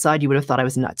from the outside, you would have thought I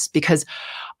was nuts because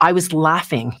I was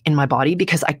laughing in my body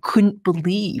because I couldn't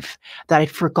believe that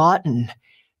I'd forgotten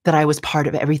that I was part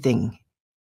of everything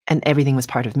and everything was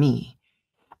part of me.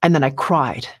 And then I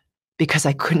cried because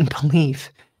I couldn't believe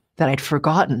that I'd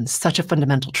forgotten such a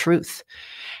fundamental truth.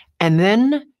 And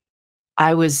then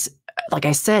I was, like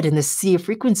I said, in this sea of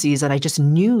frequencies, and I just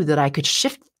knew that I could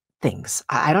shift things.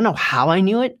 I don't know how I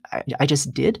knew it. I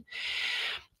just did.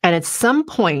 And at some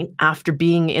point after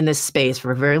being in this space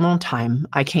for a very long time,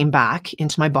 I came back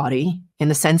into my body in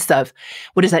the sense of,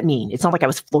 what does that mean? It's not like I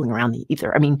was floating around the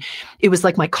ether. I mean, it was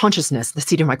like my consciousness, the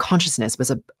seat of my consciousness was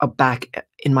a back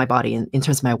in my body in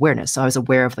terms of my awareness. So I was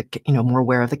aware of more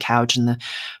aware of the couch and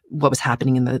what was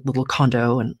happening in the little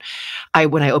condo. And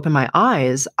when I opened my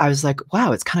eyes, I was like,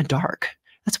 wow, it's kind of dark.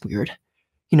 That's weird.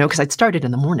 Because I'd started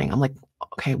in the morning. I'm like,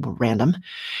 okay, well, random.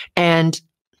 And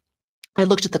I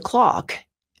looked at the clock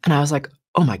and I was like,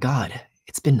 oh my God,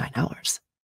 it's been 9 hours.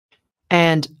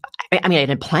 And I mean, I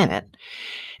didn't plan it.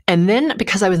 And then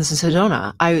because I was in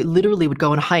Sedona, I literally would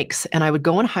go on hikes and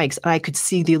I could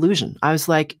see the illusion. I was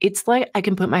like, it's like I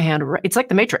can put my hand right, it's like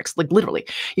the Matrix, like literally.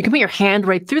 You can put your hand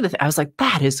right through the thing. I was like,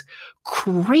 that is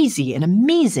crazy and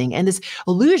amazing. And this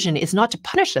illusion is not to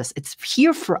punish us. It's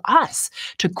here for us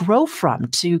to grow from,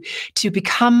 to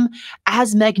become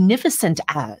as magnificent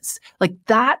as. Like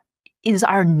that is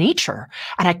our nature.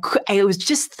 And it was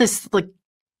just this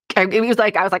I was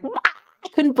like, I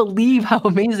couldn't believe how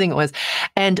amazing it was.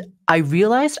 And I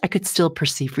realized I could still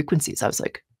perceive frequencies. I was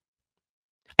like,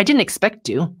 I didn't expect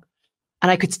to, and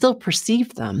I could still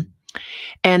perceive them.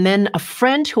 And then a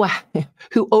friend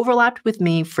who overlapped with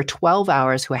me for 12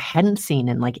 hours, who I hadn't seen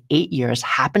in like 8 years,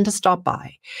 happened to stop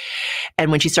by. And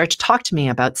when she started to talk to me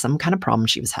about some kind of problem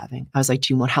she was having, I was like,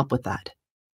 do you want help with that?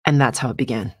 And that's how it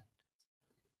began.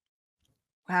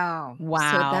 Wow.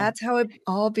 Wow. So that's how it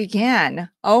all began.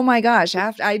 Oh my gosh.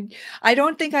 I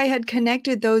don't think I had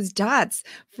connected those dots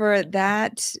for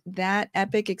that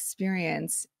epic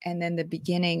experience and then the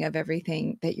beginning of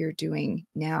everything that you're doing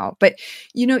now. But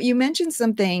you mentioned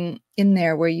something in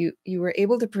there where you were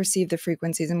able to perceive the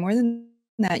frequencies, and more than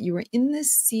that, you were in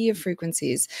this sea of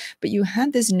frequencies, but you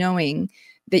had this knowing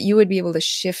that you would be able to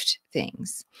shift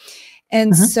things.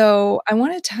 And so I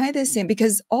want to tie this in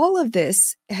because all of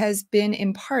this has been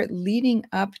in part leading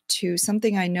up to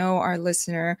something I know our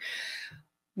listener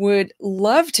would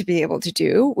love to be able to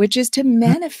do, which is to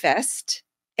manifest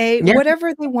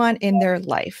whatever they want in their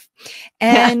life.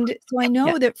 And so I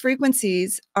know that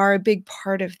frequencies are a big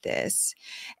part of this.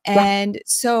 And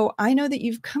so I know that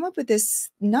you've come up with this,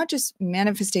 not just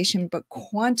manifestation, but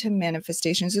quantum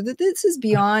manifestation. So that this is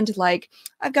beyond like,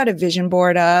 I've got a vision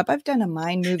board up, I've done a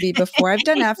mind movie before, I've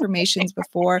done affirmations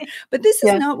before, but this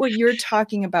is not what you're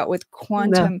talking about with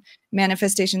quantum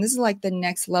manifestation. This is like the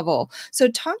next level. So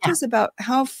talk to us about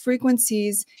how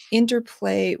frequencies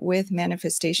interplay with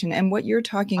manifestation and what you're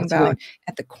talking about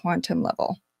at the quantum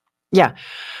level. Yeah.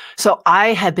 So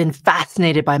I have been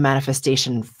fascinated by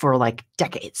manifestation for like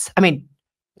decades. I mean,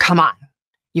 come on.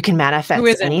 You can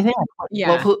manifest anything.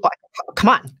 Yeah. Well, come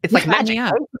on. It's like magic.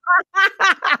 Yeah.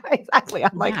 Right? Exactly.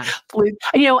 I'm like, please.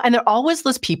 And there are always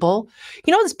those people,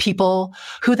 those people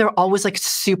who they're always like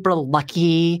super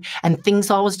lucky and things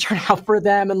always turn out for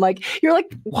them. And like, you're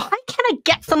like, why can't I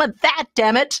get some of that,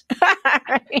 damn it?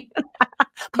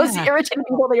 Those irritating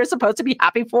people that you're supposed to be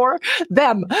happy for,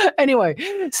 them. Anyway,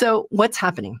 so what's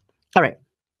happening? All right.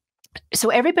 So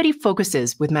everybody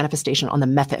focuses with manifestation on the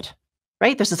method.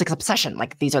 Right? There's this like obsession,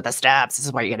 like these are the steps, this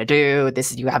is what you're gonna do,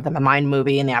 this is, you have the mind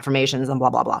movie and the affirmations and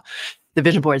blah, blah, blah, the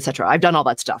vision board, etc. I've done all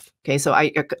that stuff. Okay. So I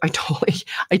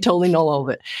totally know all of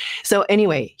it. So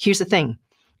anyway, here's the thing.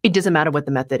 It doesn't matter what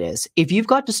the method is. If you've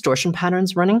got distortion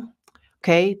patterns running,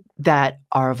 okay, that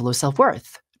are of low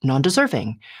self-worth,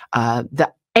 non-deserving,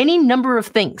 any number of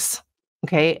things,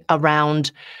 okay,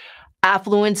 around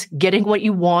affluence, getting what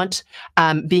you want,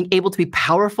 being able to be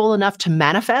powerful enough to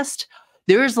manifest,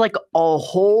 there's like a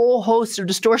whole host of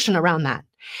distortion around that.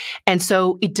 And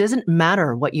so it doesn't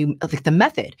matter what you like the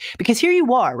method, because here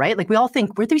you are, right? Like we all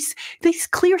think we're these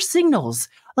clear signals,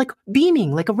 like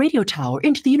beaming like a radio tower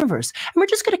into the universe. And we're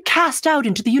just going to cast out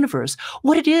into the universe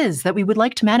what it is that we would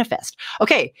like to manifest.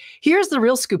 Okay, here's the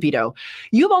real Scoopido.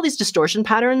 You have all these distortion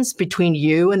patterns between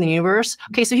you and the universe.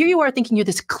 Okay, so here you are thinking you're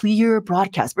this clear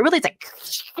broadcast, but really it's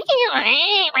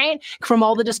like from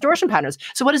all the distortion patterns.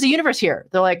 So what does the universe hear?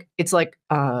 It's like,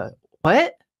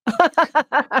 what?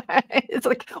 It's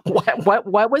like,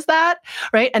 what was that?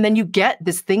 Right. And then you get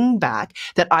this thing back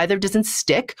that either doesn't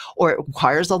stick, or it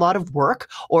requires a lot of work,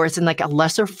 or it's in like a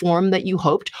lesser form that you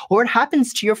hoped, or it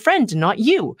happens to your friend, not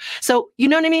you. So, you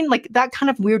know what I mean? Like that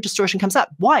kind of weird distortion comes up.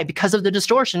 Why? Because of the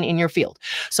distortion in your field.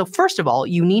 So first of all,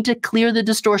 you need to clear the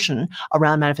distortion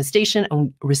around manifestation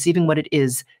and receiving what it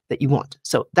is that you want.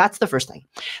 So that's the first thing.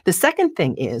 The second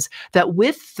thing is that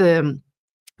with the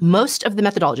most of the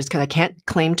methodologies, because I can't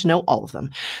claim to know all of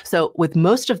them. So with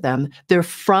most of them, they're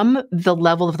from the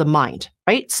level of the mind,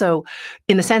 right? So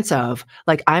in the sense of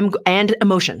like and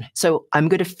emotion. So I'm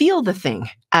going to feel the thing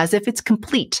as if it's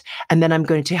complete. And then I'm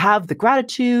going to have the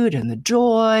gratitude and the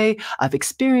joy of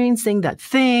experiencing that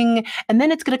thing. And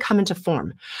then it's going to come into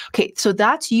form. Okay. So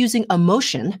that's using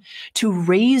emotion to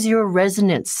raise your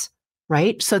resonance,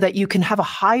 right? So that you can have a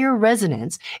higher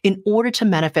resonance in order to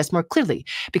manifest more clearly.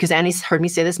 Because Annie's heard me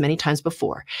say this many times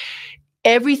before.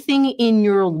 Everything in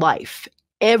your life,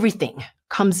 everything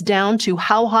comes down to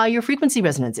how high your frequency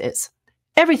resonance is.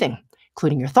 Everything,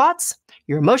 including your thoughts,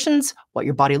 your emotions, what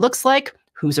your body looks like,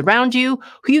 who's around you,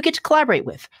 who you get to collaborate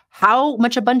with, how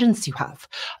much abundance you have.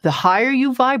 The higher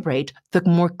you vibrate, the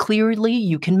more clearly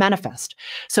you can manifest.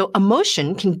 So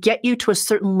emotion can get you to a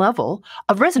certain level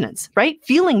of resonance, right?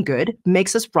 Feeling good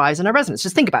makes us rise in our resonance.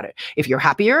 Just think about it. If you're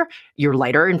happier, you're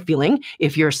lighter in feeling.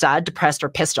 If you're sad, depressed, or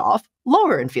pissed off,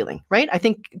 lower in feeling, right? I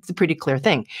think it's a pretty clear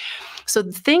thing. So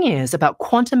the thing is about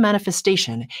quantum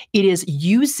manifestation, it is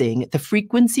using the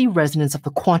frequency resonance of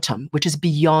the quantum, which is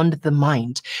beyond the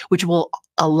mind, which will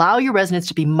allow your resonance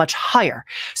to be much higher.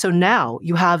 So now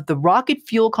you have the rocket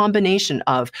fuel combination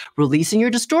of releasing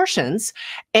your distortions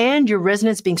and your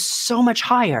resonance being so much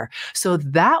higher. So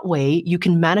that way you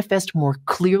can manifest more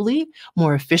clearly,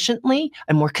 more efficiently,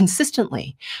 and more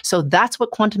consistently. So that's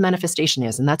what quantum manifestation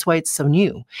is. And that's why it's so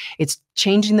new. It's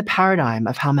changing the paradigm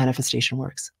of how manifestation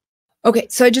works. Okay,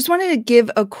 so I just wanted to give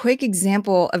a quick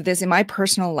example of this in my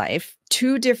personal life.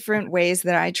 2 different ways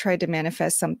that I tried to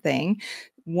manifest something.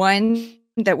 One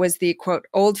that was the quote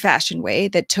old-fashioned way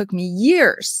that took me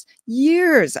years.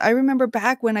 I remember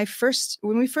back when we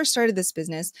first started this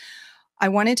business, I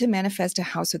wanted to manifest a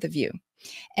house with a view.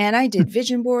 And I did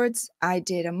vision boards. I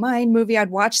did a mind movie. I'd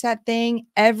watch that thing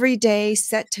every day,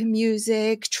 set to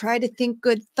music, try to think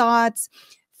good thoughts.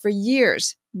 For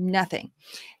years, nothing.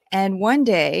 And one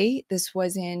day, this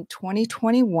was in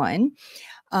 2021,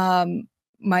 one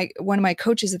of my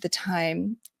coaches at the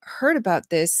time heard about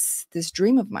this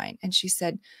dream of mine, and she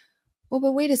said, "Well,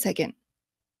 but wait a second."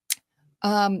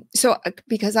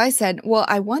 Because I said, "Well,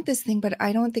 I want this thing, but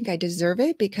I don't think I deserve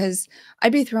it because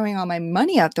I'd be throwing all my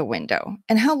money out the window.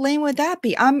 And how lame would that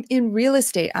be? I'm in real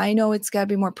estate. I know it's got to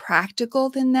be more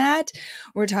practical than that.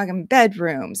 We're talking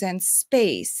bedrooms and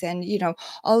space and,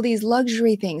 all these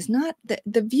luxury things, not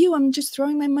the view. I'm just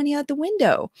throwing my money out the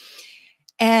window."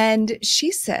 And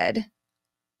she said,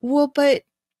 "Well, but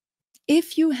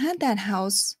if you had that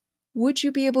house, would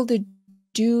you be able to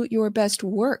do your best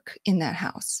work in that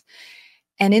house?"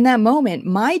 And in that moment,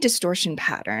 my distortion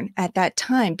pattern at that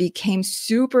time became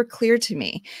super clear to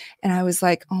me. And I was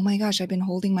like, oh my gosh, I've been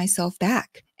holding myself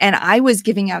back. And I was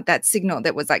giving out that signal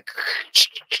that was like,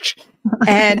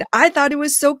 and I thought it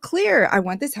was so clear. I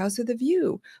want this house with a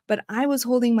view, but I was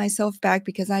holding myself back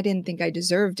because I didn't think I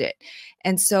deserved it.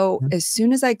 And so as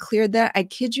soon as I cleared that, I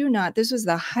kid you not, this was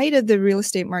the height of the real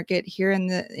estate market here in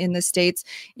the States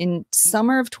in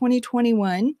summer of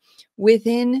 2021.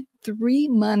 Within 3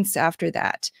 months after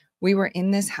that, we were in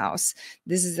this house.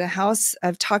 This is a house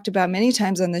I've talked about many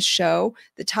times on this show.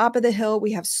 The top of the hill,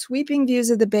 we have sweeping views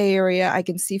of the Bay Area. I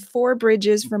can see 4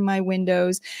 bridges from my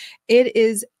windows. It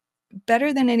is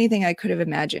better than anything I could have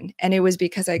imagined. And it was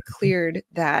because I cleared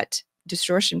that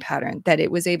distortion pattern that it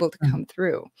was able to come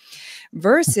through.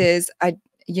 Versus I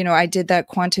did that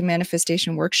quantum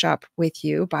manifestation workshop with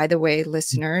you. By the way,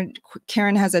 listener,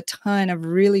 Karen has a ton of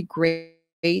really great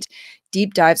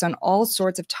deep dives on all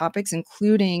sorts of topics,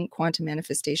 including quantum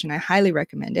manifestation. I highly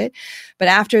recommend it. But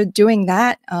after doing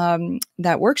that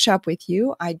workshop with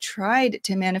you, I tried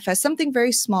to manifest something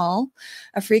very small,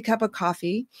 a free cup of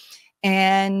coffee.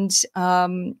 And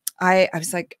I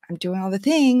was like, I'm doing all the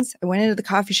things. I went into the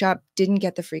coffee shop, didn't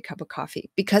get the free cup of coffee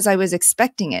because I was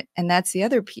expecting it. And that's the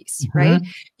other piece, right?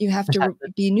 You have to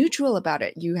be neutral about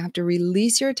it. You have to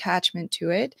release your attachment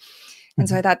to it. And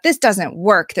so I thought, this doesn't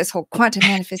work, this whole quantum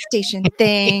manifestation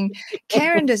thing.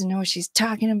 Karen doesn't know what she's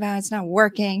talking about. It's not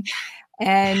working.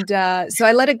 And so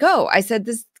I let it go. I said,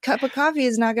 this cup of coffee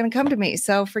is not going to come to me.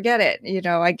 So forget it. You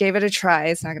know, I gave it a try.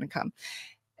 It's not going to come.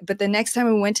 But the next time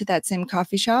we went to that same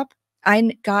coffee shop,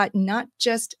 I got not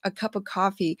just a cup of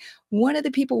coffee. One of the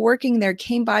people working there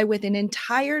came by with an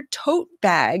entire tote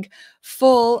bag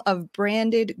full of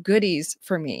branded goodies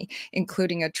for me,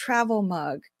 including a travel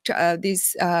mug,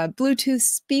 these Bluetooth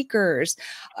speakers,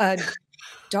 a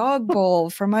dog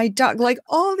bowl for my dog, like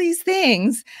all these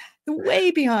things way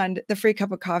beyond the free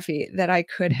cup of coffee that I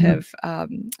could have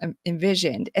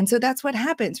envisioned. And so that's what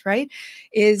happens, right?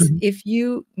 Is if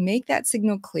you make that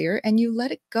signal clear and you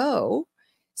let it go,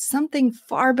 something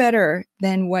far better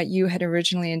than what you had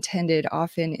originally intended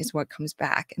often is what comes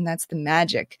back. And that's the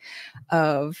magic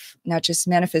of not just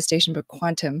manifestation, but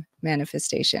quantum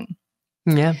manifestation.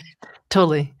 Yeah,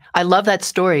 totally. I love that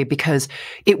story because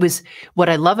what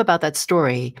I love about that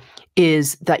story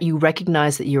is that you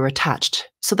recognize that you're attached.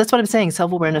 So that's what I'm saying.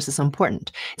 Self-awareness is so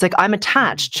important. It's like, I'm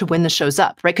attached to when this shows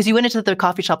up, right? Because you went into the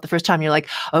coffee shop the first time, you're like,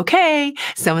 okay,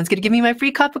 someone's going to give me my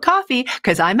free cup of coffee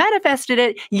because I manifested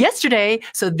it yesterday.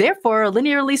 So therefore,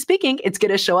 linearly speaking, it's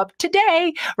going to show up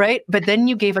today, right? But then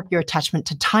you gave up your attachment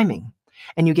to timing.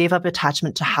 And you gave up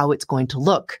attachment to how it's going to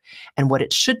look and what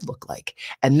it should look like.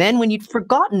 And then when you'd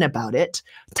forgotten about it,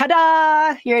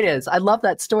 ta-da, here it is. I love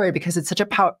that story because it's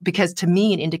because to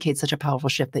me, it indicates such a powerful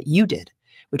shift that you did,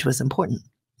 which was important.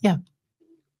 Yeah.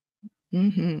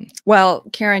 Well,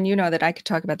 Karen, you know that I could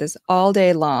talk about this all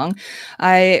day long.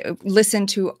 I listen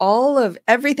to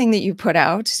everything that you put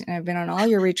out. I've been on all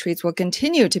your retreats. We'll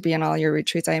continue to be on all your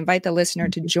retreats. I invite the listener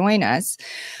to join us.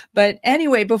 But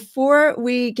anyway, before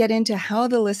we get into how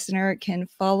the listener can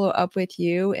follow up with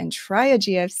you and try a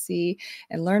GFC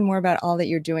and learn more about all that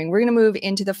you're doing, we're going to move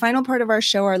into the final part of our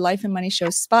show, our Life and Money Show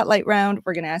Spotlight Round.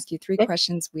 We're going to ask you 3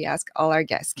 questions we ask all our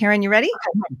guests. Karen, you ready?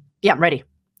 Yeah, I'm ready.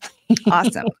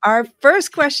 Awesome. Our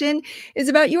first question is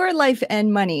about your life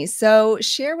and money. So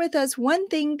share with us one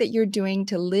thing that you're doing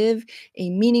to live a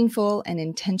meaningful and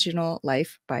intentional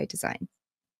life by design.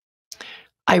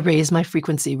 I raise my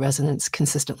frequency resonance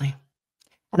consistently.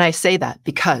 And I say that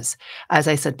because, as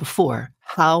I said before,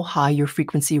 how high your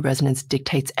frequency resonance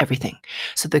dictates everything.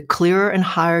 So the clearer and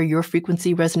higher your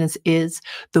frequency resonance is,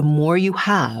 the more you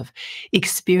have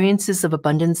experiences of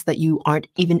abundance that you aren't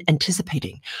even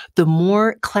anticipating, the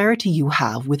more clarity you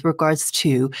have with regards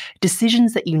to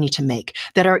decisions that you need to make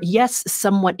that are, yes,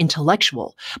 somewhat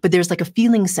intellectual, but there's like a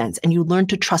feeling sense and you learn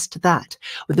to trust that.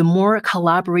 The more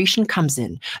collaboration comes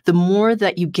in, the more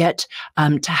that you get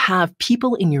to have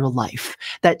people in your life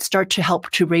that start to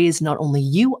help to raise not only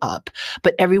you up,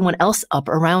 but everyone else up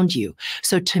around you.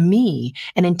 So to me,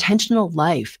 an intentional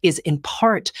life is in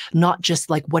part not just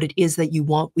like what it is that you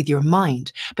want with your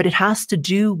mind, but it has to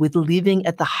do with living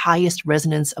at the highest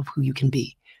resonance of who you can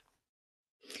be.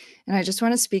 And I just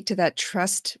want to speak to that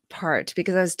trust part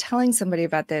because I was telling somebody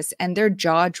about this and their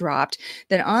jaw dropped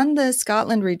that on the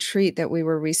Scotland retreat that we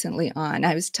were recently on,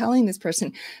 I was telling this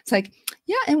person, it's like,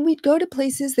 yeah, and we'd go to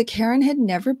places that Karen had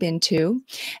never been to.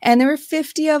 And there were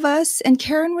 50 of us and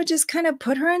Karen would just kind of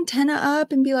put her antenna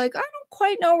up and be like, I don't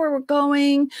quite know where we're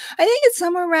going. I think it's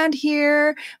somewhere around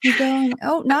here. We're going,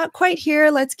 oh, not quite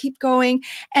here. Let's keep going.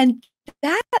 And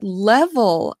that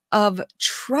level of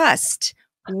trust,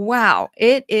 wow,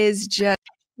 it is just,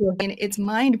 it's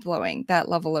mind blowing, that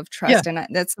level of trust. And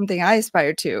that's something I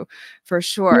aspire to for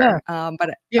sure.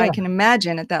 But I can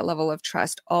imagine at that level of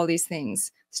trust, all these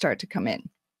things start to come in.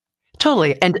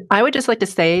 Totally. And I would just like to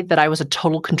say that I was a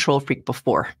total control freak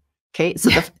before. Okay. So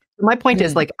my point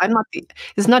is like,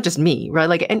 it's not just me, right?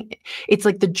 Like, and it's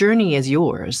like the journey is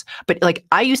yours. But like,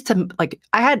 I used to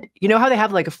I had, you know how they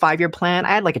have like a 5-year plan? I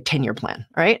had like a 10-year plan,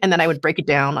 right? And then I would break it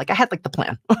down. Like I had like the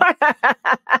plan.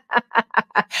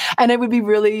 And it would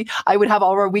be I would have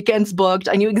all our weekends booked.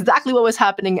 I knew exactly what was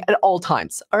happening at all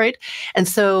times. All right. And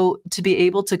so to be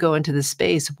able to go into this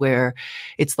space where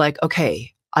it's like,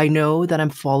 okay, I know that I'm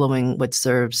following what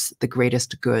serves the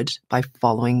greatest good by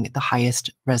following the highest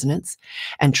resonance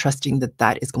and trusting that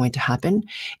that is going to happen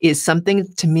is something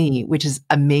to me, which is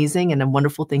amazing and a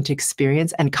wonderful thing to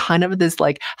experience and kind of this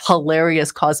like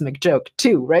hilarious cosmic joke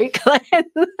too, right?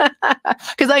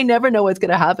 Because I never know what's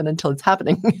going to happen until it's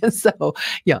happening. So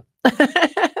yeah,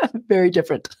 very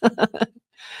different.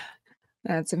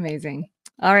 That's amazing.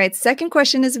 All right. Second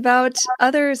question is about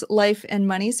others' life and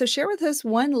money. So share with us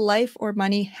one life or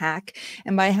money hack.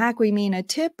 And by hack, we mean a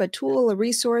tip, a tool, a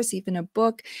resource, even a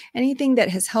book, anything that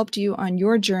has helped you on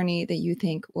your journey that you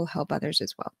think will help others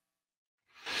as well.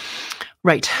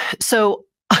 Right. So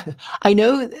I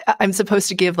know I'm supposed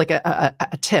to give like a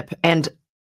tip. And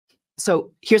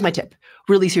so here's my tip.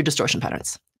 Release your distortion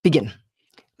patterns. Begin.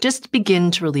 Just begin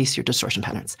to release your distortion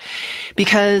patterns,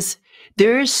 because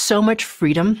there is so much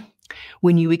freedom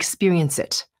when you experience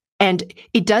it. And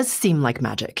it does seem like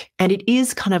magic. And it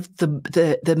is kind of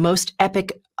the most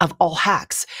epic of all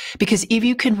hacks. Because if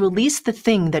you can release the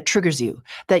thing that triggers you,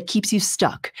 that keeps you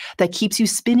stuck, that keeps you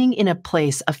spinning in a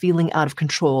place of feeling out of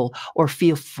control or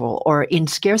fearful or in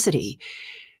scarcity,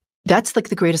 that's like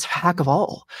the greatest hack of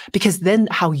all. Because then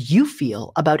how you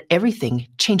feel about everything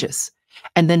changes.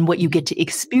 And then what you get to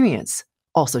experience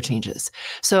also changes.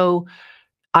 So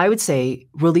I would say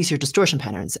release your distortion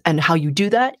patterns. And how you do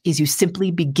that is you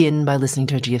simply begin by listening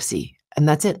to a GFC. And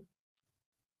that's it.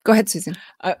 Go ahead, Susan.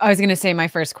 I was going to say my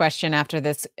first question after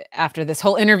this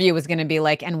whole interview was going to be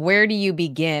like, and where do you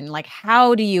begin? Like,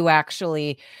 how do you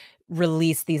actually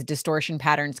release these distortion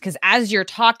patterns? Because as you're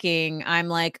talking, I'm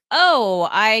like, oh,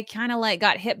 I kind of like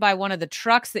got hit by one of the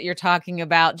trucks that you're talking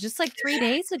about just like 3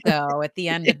 days ago at the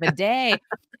end of a day.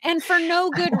 And for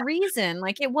no good reason.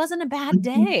 Like, it wasn't a bad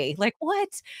day. Like, what?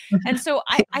 And so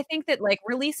I think that like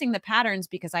releasing the patterns,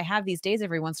 because I have these days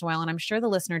every once in a while, and I'm sure the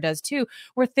listener does too,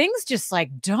 where things just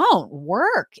like don't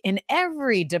work in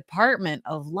every department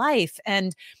of life.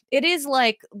 And it is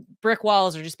like brick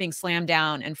walls are just being slammed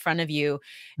down in front of you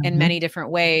in many different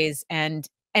ways. And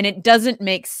it doesn't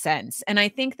make sense. And I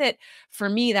think that for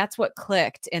me, that's what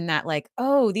clicked in that, like,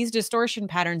 oh, these distortion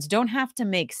patterns don't have to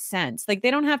make sense. Like,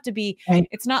 they don't have to be, Right.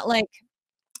 it's not like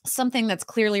something that's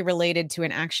clearly related to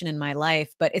an action in my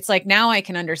life, but it's like, now I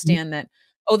can understand that,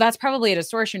 oh, that's probably a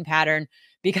distortion pattern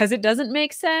because it doesn't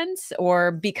make sense,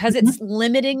 or because it's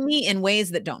limiting me in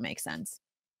ways that don't make sense.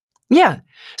 Yeah.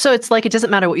 So it's like, it doesn't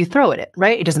matter what you throw at it,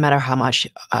 right? It doesn't matter how much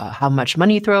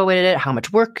money you throw at it, how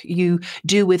much work you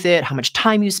do with it, how much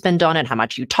time you spend on it, how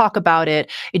much you talk about it.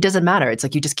 It doesn't matter. It's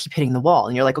like you just keep hitting the wall,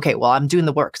 and you're like, okay, well, I'm doing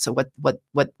the work. So what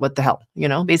the hell,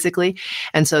 basically.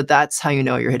 And so that's how you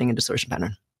know you're hitting a distortion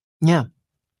pattern. Yeah.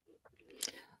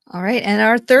 All right. And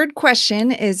our third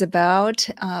question is about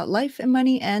life and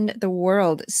money and the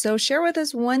world. So share with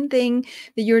us one thing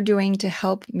that you're doing to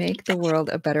help make the world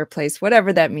a better place,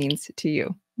 whatever that means to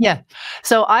you. Yeah.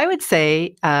 So I would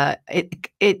say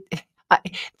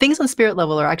things on spirit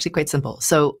level are actually quite simple.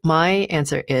 So my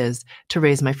answer is to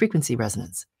raise my frequency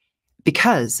resonance,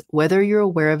 because whether you're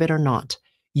aware of it or not,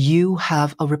 you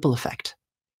have a ripple effect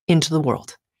into the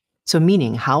world. So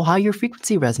meaning how high your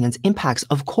frequency resonance impacts,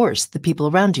 of course, the people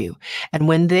around you. And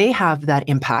when they have that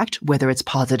impact, whether it's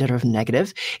positive or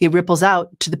negative, it ripples out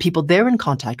to the people they're in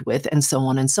contact with, and so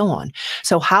on and so on.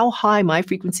 So how high my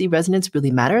frequency resonance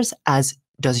really matters, as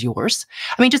does yours.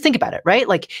 I mean, just think about it, right?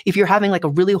 Like, if you're having like a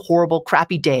really horrible,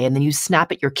 crappy day, and then you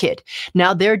snap at your kid,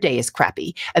 now their day is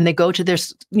crappy, and they go to their,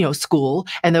 school,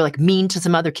 and they're like mean to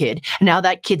some other kid, and now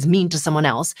that kid's mean to someone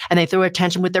else, and they throw a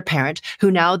tantrum with their parent,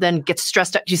 who now then gets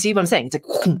stressed out. Do you see what I'm saying? It's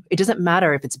like, it doesn't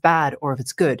matter if it's bad or if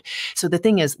it's good. So the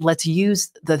thing is, let's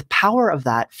use the power of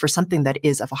that for something that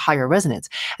is of a higher resonance.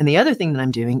 And the other thing that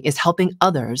I'm doing is helping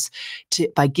others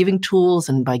by giving tools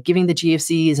and by giving the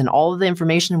GFCs and all of the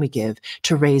information we give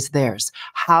to raise theirs.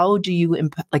 How do you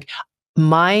like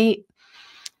my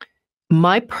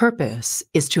purpose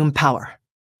is to empower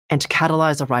and to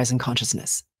catalyze a rise in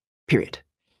consciousness, period.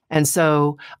 And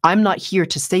so I'm not here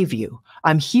to save you.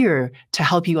 I'm here to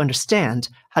help you understand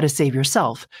how to save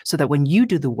yourself, so that when you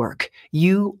do the work,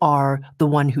 you are the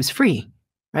one who's free,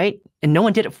 right? And no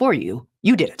one did it for you.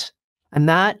 You did it. And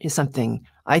that is something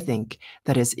I think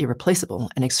that is irreplaceable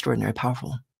and extraordinarily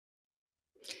powerful.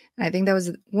 I think that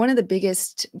was one of the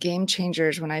biggest game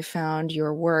changers when I found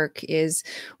your work. Is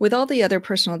with all the other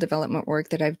personal development work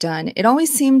that I've done, it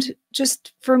always seemed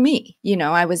just for me.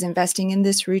 I was investing in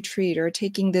this retreat or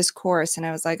taking this course, and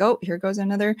I was like, oh, here goes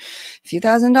another few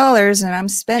 $1,000s, and I'm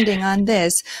spending on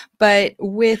this. But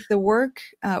with the work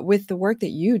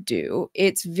that you do,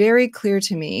 it's very clear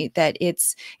to me that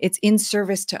it's in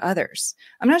service to others.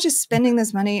 I'm not just spending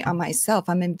this money on myself.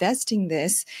 I'm investing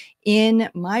this in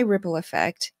my ripple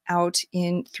effect out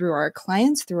through our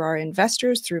clients, through our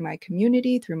investors, through my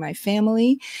community, through my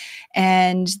family.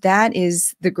 And that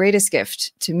is the greatest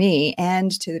gift to me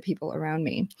and to the people around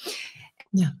me.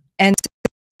 Yeah. And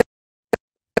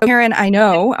Karen, I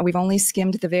know we've only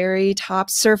skimmed the very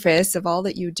top surface of all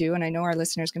that you do. And I know our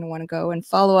listeners are going to want to go and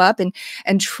follow up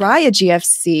and try a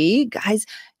GFC. Guys,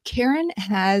 Karen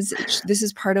has, this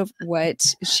is part of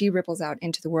what she ripples out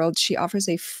into the world. She offers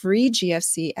a free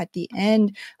GFC at the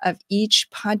end of each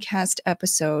podcast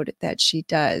episode that she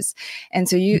does. And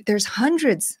so there's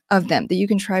hundreds of them that you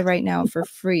can try right now for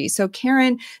free. So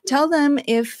Karen, tell them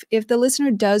if the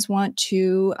listener does want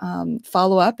to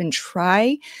follow up and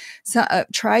try a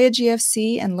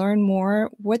GFC and learn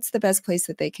more, what's the best place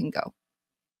that they can go?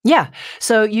 Yeah.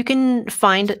 So you can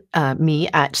find me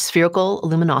at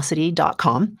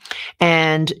sphericalluminosity.com,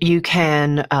 and you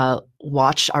can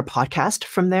watch our podcast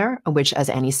from there, which, as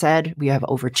Annie said, we have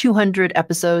over 200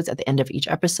 episodes. At the end of each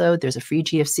episode, there's a free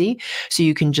GFC. So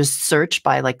you can just search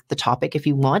by like the topic if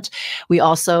you want. We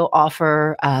also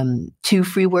offer 2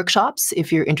 free workshops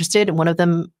if you're interested. And one of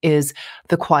them is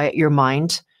the Quiet Your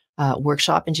Mind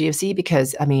workshop in GFC,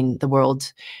 because I mean, the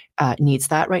world needs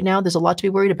that right now. There's a lot to be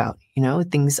worried about. You know,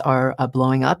 things are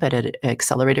blowing up at an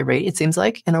accelerated rate, it seems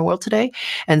like, in our world today.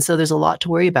 And so there's a lot to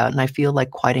worry about. And I feel like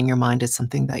quieting your mind is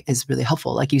something that is really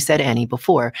helpful. Like you said, Annie,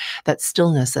 before, that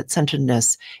stillness, that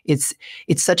centeredness, it's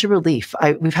such a relief.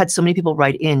 We've had so many people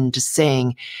write in just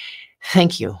saying,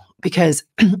 thank you, because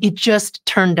it just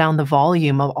turned down the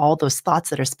volume of all those thoughts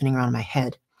that are spinning around in my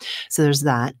head. So there's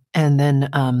that. And then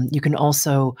you can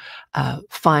also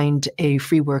find a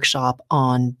free workshop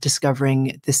on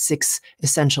discovering the 6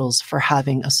 essentials for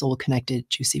having a soul-connected,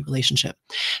 juicy relationship.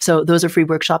 So those are free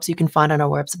workshops you can find on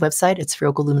our website. It's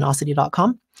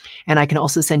sphericalluminosity.com. And I can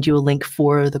also send you a link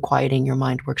for the Quieting Your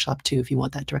Mind workshop too, if you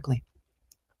want that directly.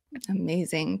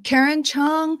 Amazing. Karen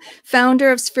Cheong, founder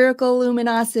of Spherical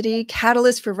Luminosity,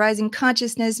 catalyst for rising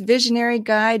consciousness, visionary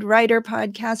guide, writer,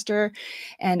 podcaster,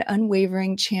 and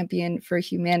unwavering champion for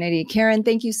humanity. Karen,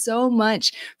 thank you so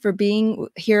much for being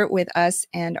here with us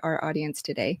and our audience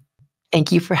today.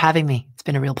 Thank you for having me. It's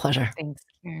been a real pleasure. Thanks,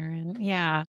 Karen.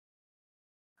 Yeah.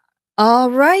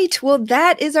 All right. Well,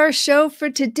 that is our show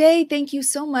for today. Thank you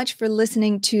so much for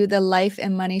listening to the Life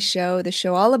and Money Show, the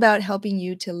show all about helping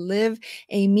you to live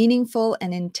a meaningful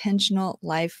and intentional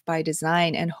life by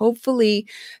design. And hopefully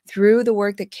through the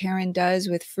work that Karen does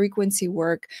with frequency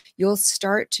work, you'll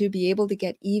start to be able to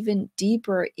get even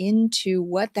deeper into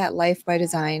what that life by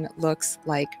design looks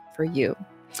like for you.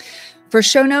 For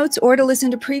show notes or to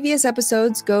listen to previous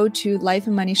episodes, go to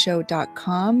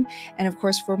lifeandmoneyshow.com. And of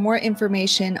course, for more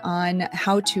information on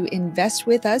how to invest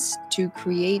with us to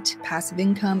create passive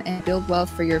income and build wealth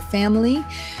for your family,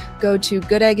 go to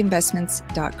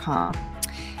goodegginvestments.com.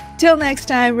 Till next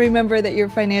time, remember that your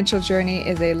financial journey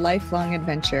is a lifelong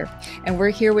adventure, and we're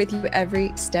here with you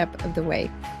every step of the way.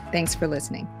 Thanks for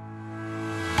listening.